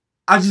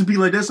 I'd just be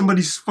like, that's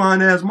somebody's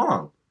fine-ass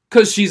mom.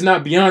 Because she's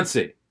not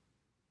Beyonce.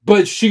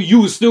 But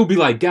you would still be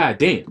like, God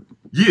damn.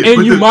 Yeah,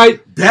 and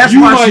That's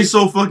why she's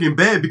so fucking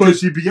bad, because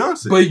she's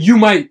Beyonce. But you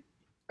might...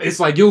 It's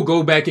like, you'll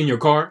go back in your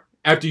car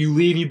after you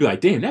leave, you'd be like,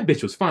 damn, that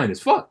bitch was fine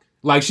as fuck.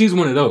 Like, she's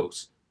one of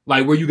those.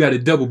 Like, where you got to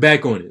double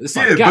back on it. It's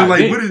like, God, but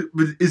like, damn.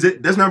 what is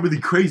it? That's not really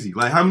crazy.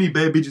 Like, how many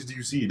bad bitches do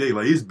you see a day?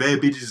 Like, it's bad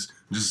bitches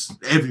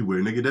just everywhere,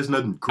 nigga. That's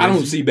nothing crazy. I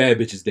don't see bad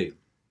bitches daily.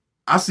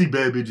 I see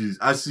bad bitches.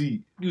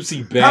 You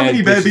see bad bitches. How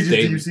many bad bitches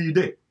do you see a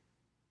day?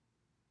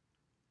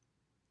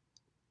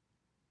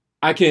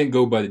 I can't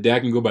go by the day. I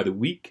can go by the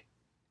week.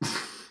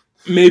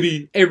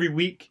 Maybe every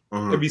week.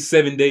 Every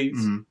 7 days.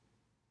 Mm-hmm.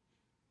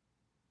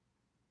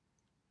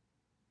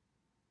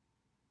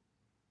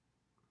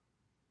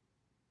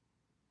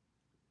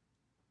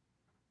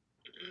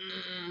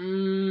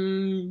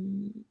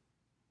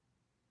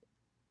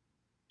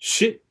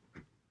 Shit.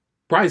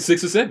 Probably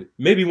 6 or 7.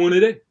 Maybe one a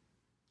day.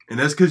 And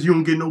that's because you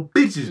don't get no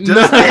bitches.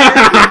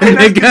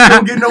 Nigga. You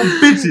don't get no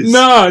bitches.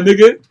 Nah,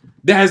 nigga.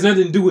 That has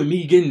nothing to do with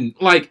me getting,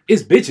 like,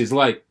 it's bitches.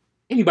 Like,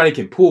 anybody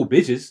can pull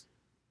bitches.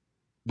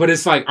 But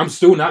it's like, I'm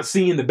still not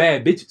seeing the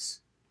bad bitches.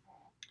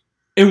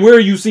 And where are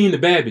you seeing the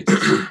bad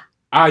bitches?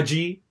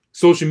 IG?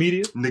 Social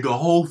media? Nigga,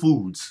 Whole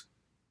Foods.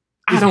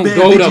 I don't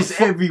go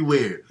to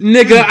everywhere.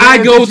 Nigga,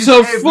 I go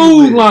to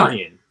Food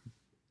Lion.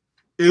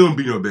 It don't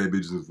be no bad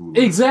bitches in Food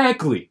Lion.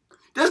 Exactly.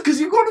 That's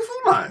because you go to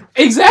Food Lion.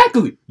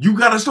 Exactly. You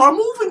gotta start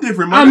moving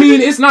different, I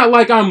mean, it's not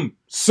like I'm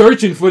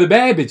searching for the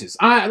bad bitches.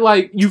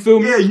 You feel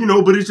me?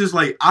 Yeah, but it's just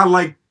like, I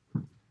like,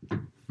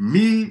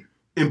 me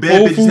and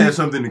bad bitches have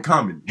something in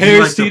common.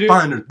 Harris like Teeter.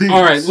 Finer things.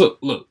 All right,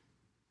 look.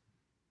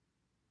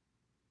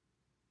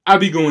 I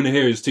be going to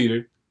Harris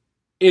Teeter.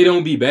 It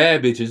don't be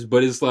bad bitches,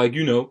 but it's like,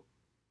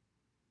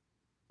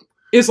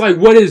 it's like,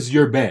 what is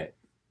your bad?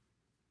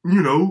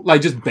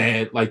 Like just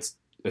bad, like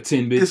a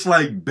 10 bitch. It's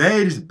like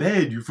bad is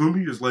bad, you feel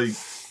me? It's like,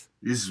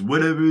 it's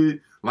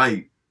whatever,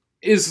 like.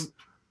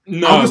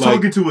 I was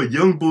talking to a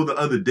young boy the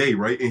other day,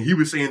 right? And he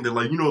was saying that,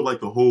 like, like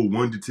the whole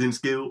 1 to 10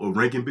 scale of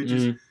ranking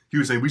bitches. Mm-hmm. He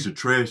was saying we should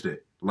trash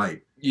that.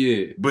 Like,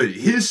 yeah. But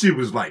his shit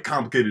was, like,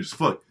 complicated as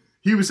fuck.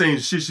 He was saying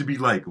shit should be,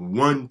 like,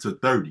 1 to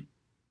 30.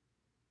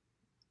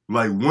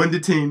 Like, 1 to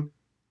 10,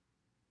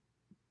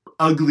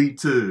 ugly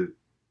to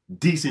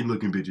decent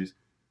looking bitches.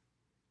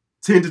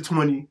 10 to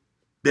 20,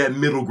 that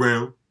middle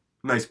ground,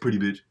 nice pretty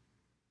bitch.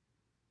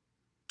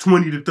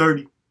 20 to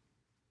 30,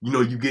 you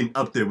know, you getting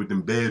up there with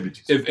them bad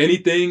bitches. If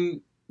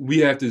anything, we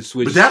have to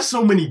switch. But that's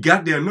so many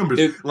goddamn numbers.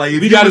 If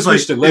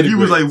you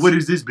was like, what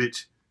is this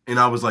bitch? And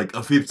I was like,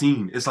 a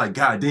 15. It's like,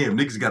 goddamn,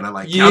 niggas gotta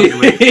like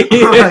calculate.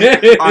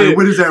 Like, all right,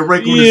 what is that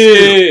rank on the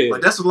scale?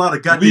 Like, that's a lot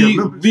of goddamn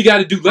numbers. We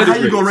gotta do letter grades.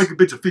 How you gonna rank a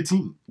bitch a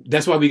 15?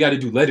 That's why we gotta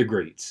do letter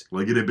grades.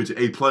 Like, get that bitch an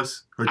A+?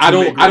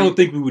 I don't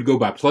think we would go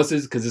by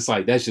pluses, because it's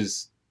like, that's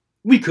just,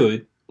 we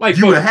could. Like,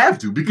 you would have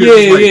to, because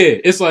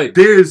it's like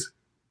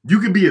you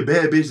could be a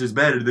bad bitch that's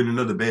better than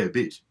another bad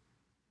bitch.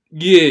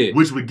 Yeah.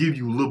 Which would give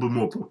you a little bit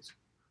more points.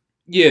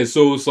 Yeah,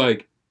 so it's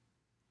like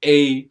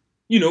A,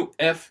 you know,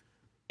 F,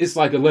 it's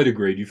like a letter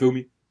grade, you feel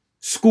me?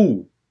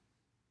 School.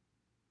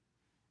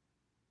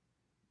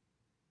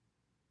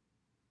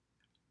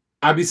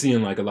 I be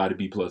seeing like a lot of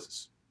B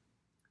pluses.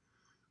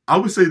 I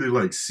would say that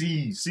like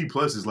C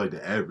plus is like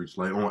the average.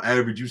 Like on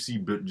average, you see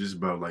just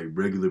about like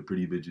regular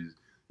pretty bitches.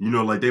 You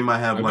know, like they might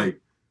have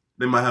like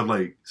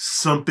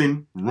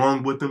something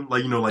wrong with them.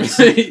 Like, you know, like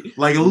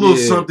like a little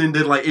something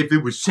that like if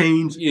it was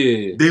changed,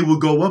 they would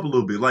go up a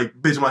little bit. Like,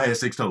 bitch might have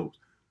 6 toes.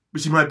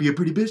 But she might be a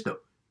pretty bitch though.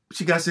 But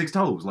she got 6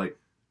 toes. Like,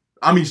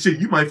 I mean, shit,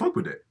 you might fuck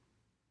with that.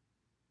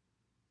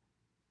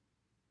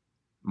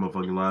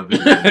 Motherfucking live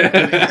video.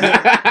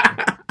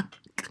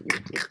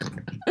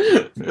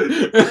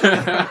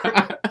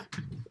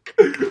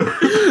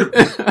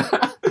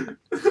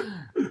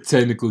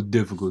 Technical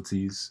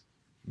difficulties.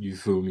 You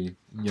feel me?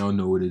 Y'all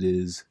know what it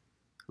is.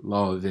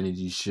 Law of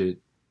energy shit.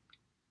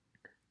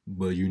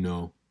 But you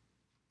know,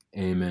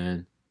 hey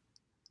man,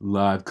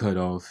 live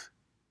cutoff.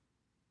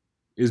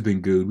 It's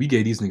been good. We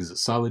gave these niggas a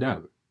solid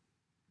hour.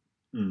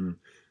 Mm-hmm.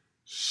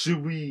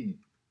 Should we?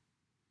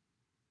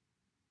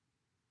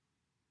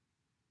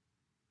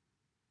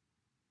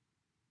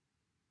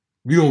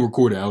 We gonna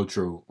record an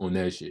outro on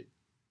that shit.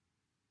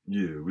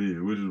 Yeah,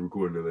 we're just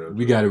recording that outro.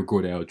 We gotta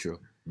record an outro.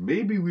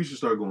 Maybe we should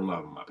start going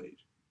live on my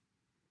page.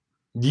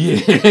 Yeah,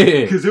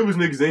 because there was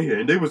niggas in here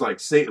and they was like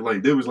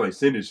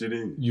sending shit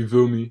in. You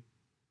feel me?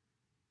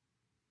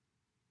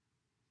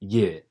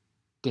 Yeah.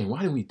 Damn,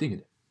 why didn't we think of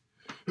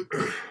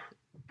that?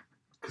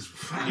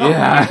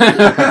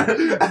 Yeah.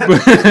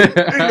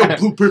 Ain't no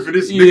blueprint for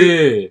this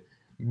nigga. Yeah.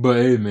 But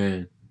hey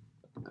man,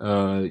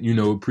 you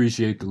know,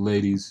 appreciate the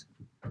ladies.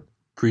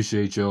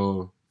 Appreciate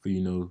y'all for,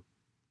 you know,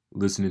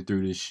 listening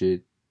through this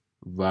shit,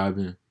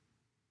 vibing.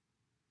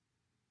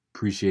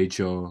 Appreciate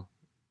y'all.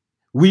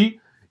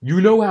 You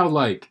know how,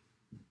 like,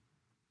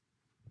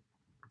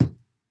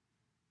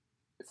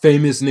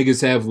 famous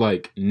niggas have,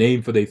 like,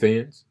 name for their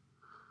fans?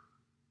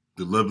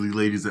 The lovely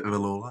ladies at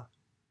LOI.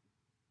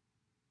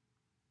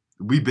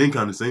 We been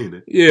kind of saying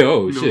that. Yeah,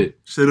 oh, you know, shit.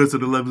 Shout out to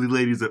the lovely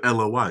ladies at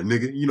LOI,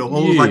 nigga. You know,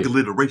 hoes like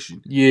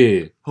alliteration.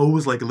 Yeah.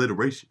 Hoes like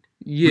alliteration.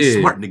 Yeah. We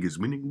smart niggas.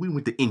 We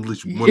went to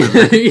English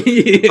 111.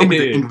 Yeah. I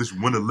went to English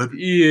 111.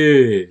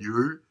 Yeah. You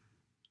heard?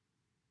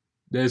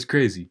 That's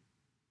crazy.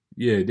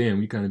 Yeah, damn,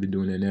 we kind of been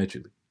doing that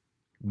naturally.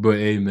 But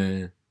hey,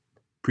 man,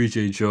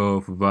 appreciate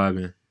y'all for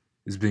vibing.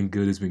 It's been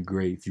good. It's been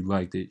great. If you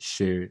liked it,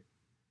 share it.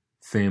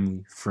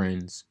 Family,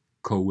 friends,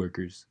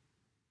 co-workers,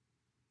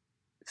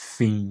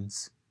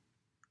 fiends,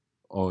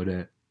 all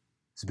that.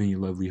 It's been your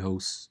lovely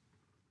host.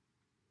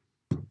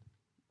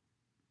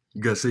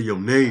 You gotta say your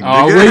name, Oh,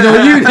 nigga. wait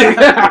on you,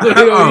 nigga.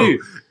 Wait on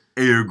you.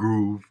 Air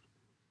Groove.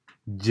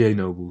 J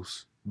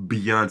Nobles.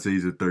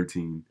 Beyonce's at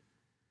 13.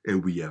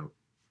 And we out.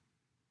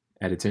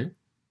 Out of 10?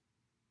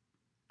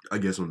 I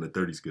guess on the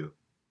 30 scale.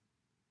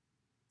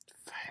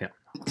 Hell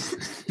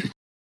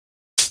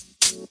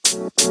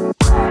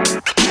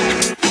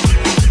no.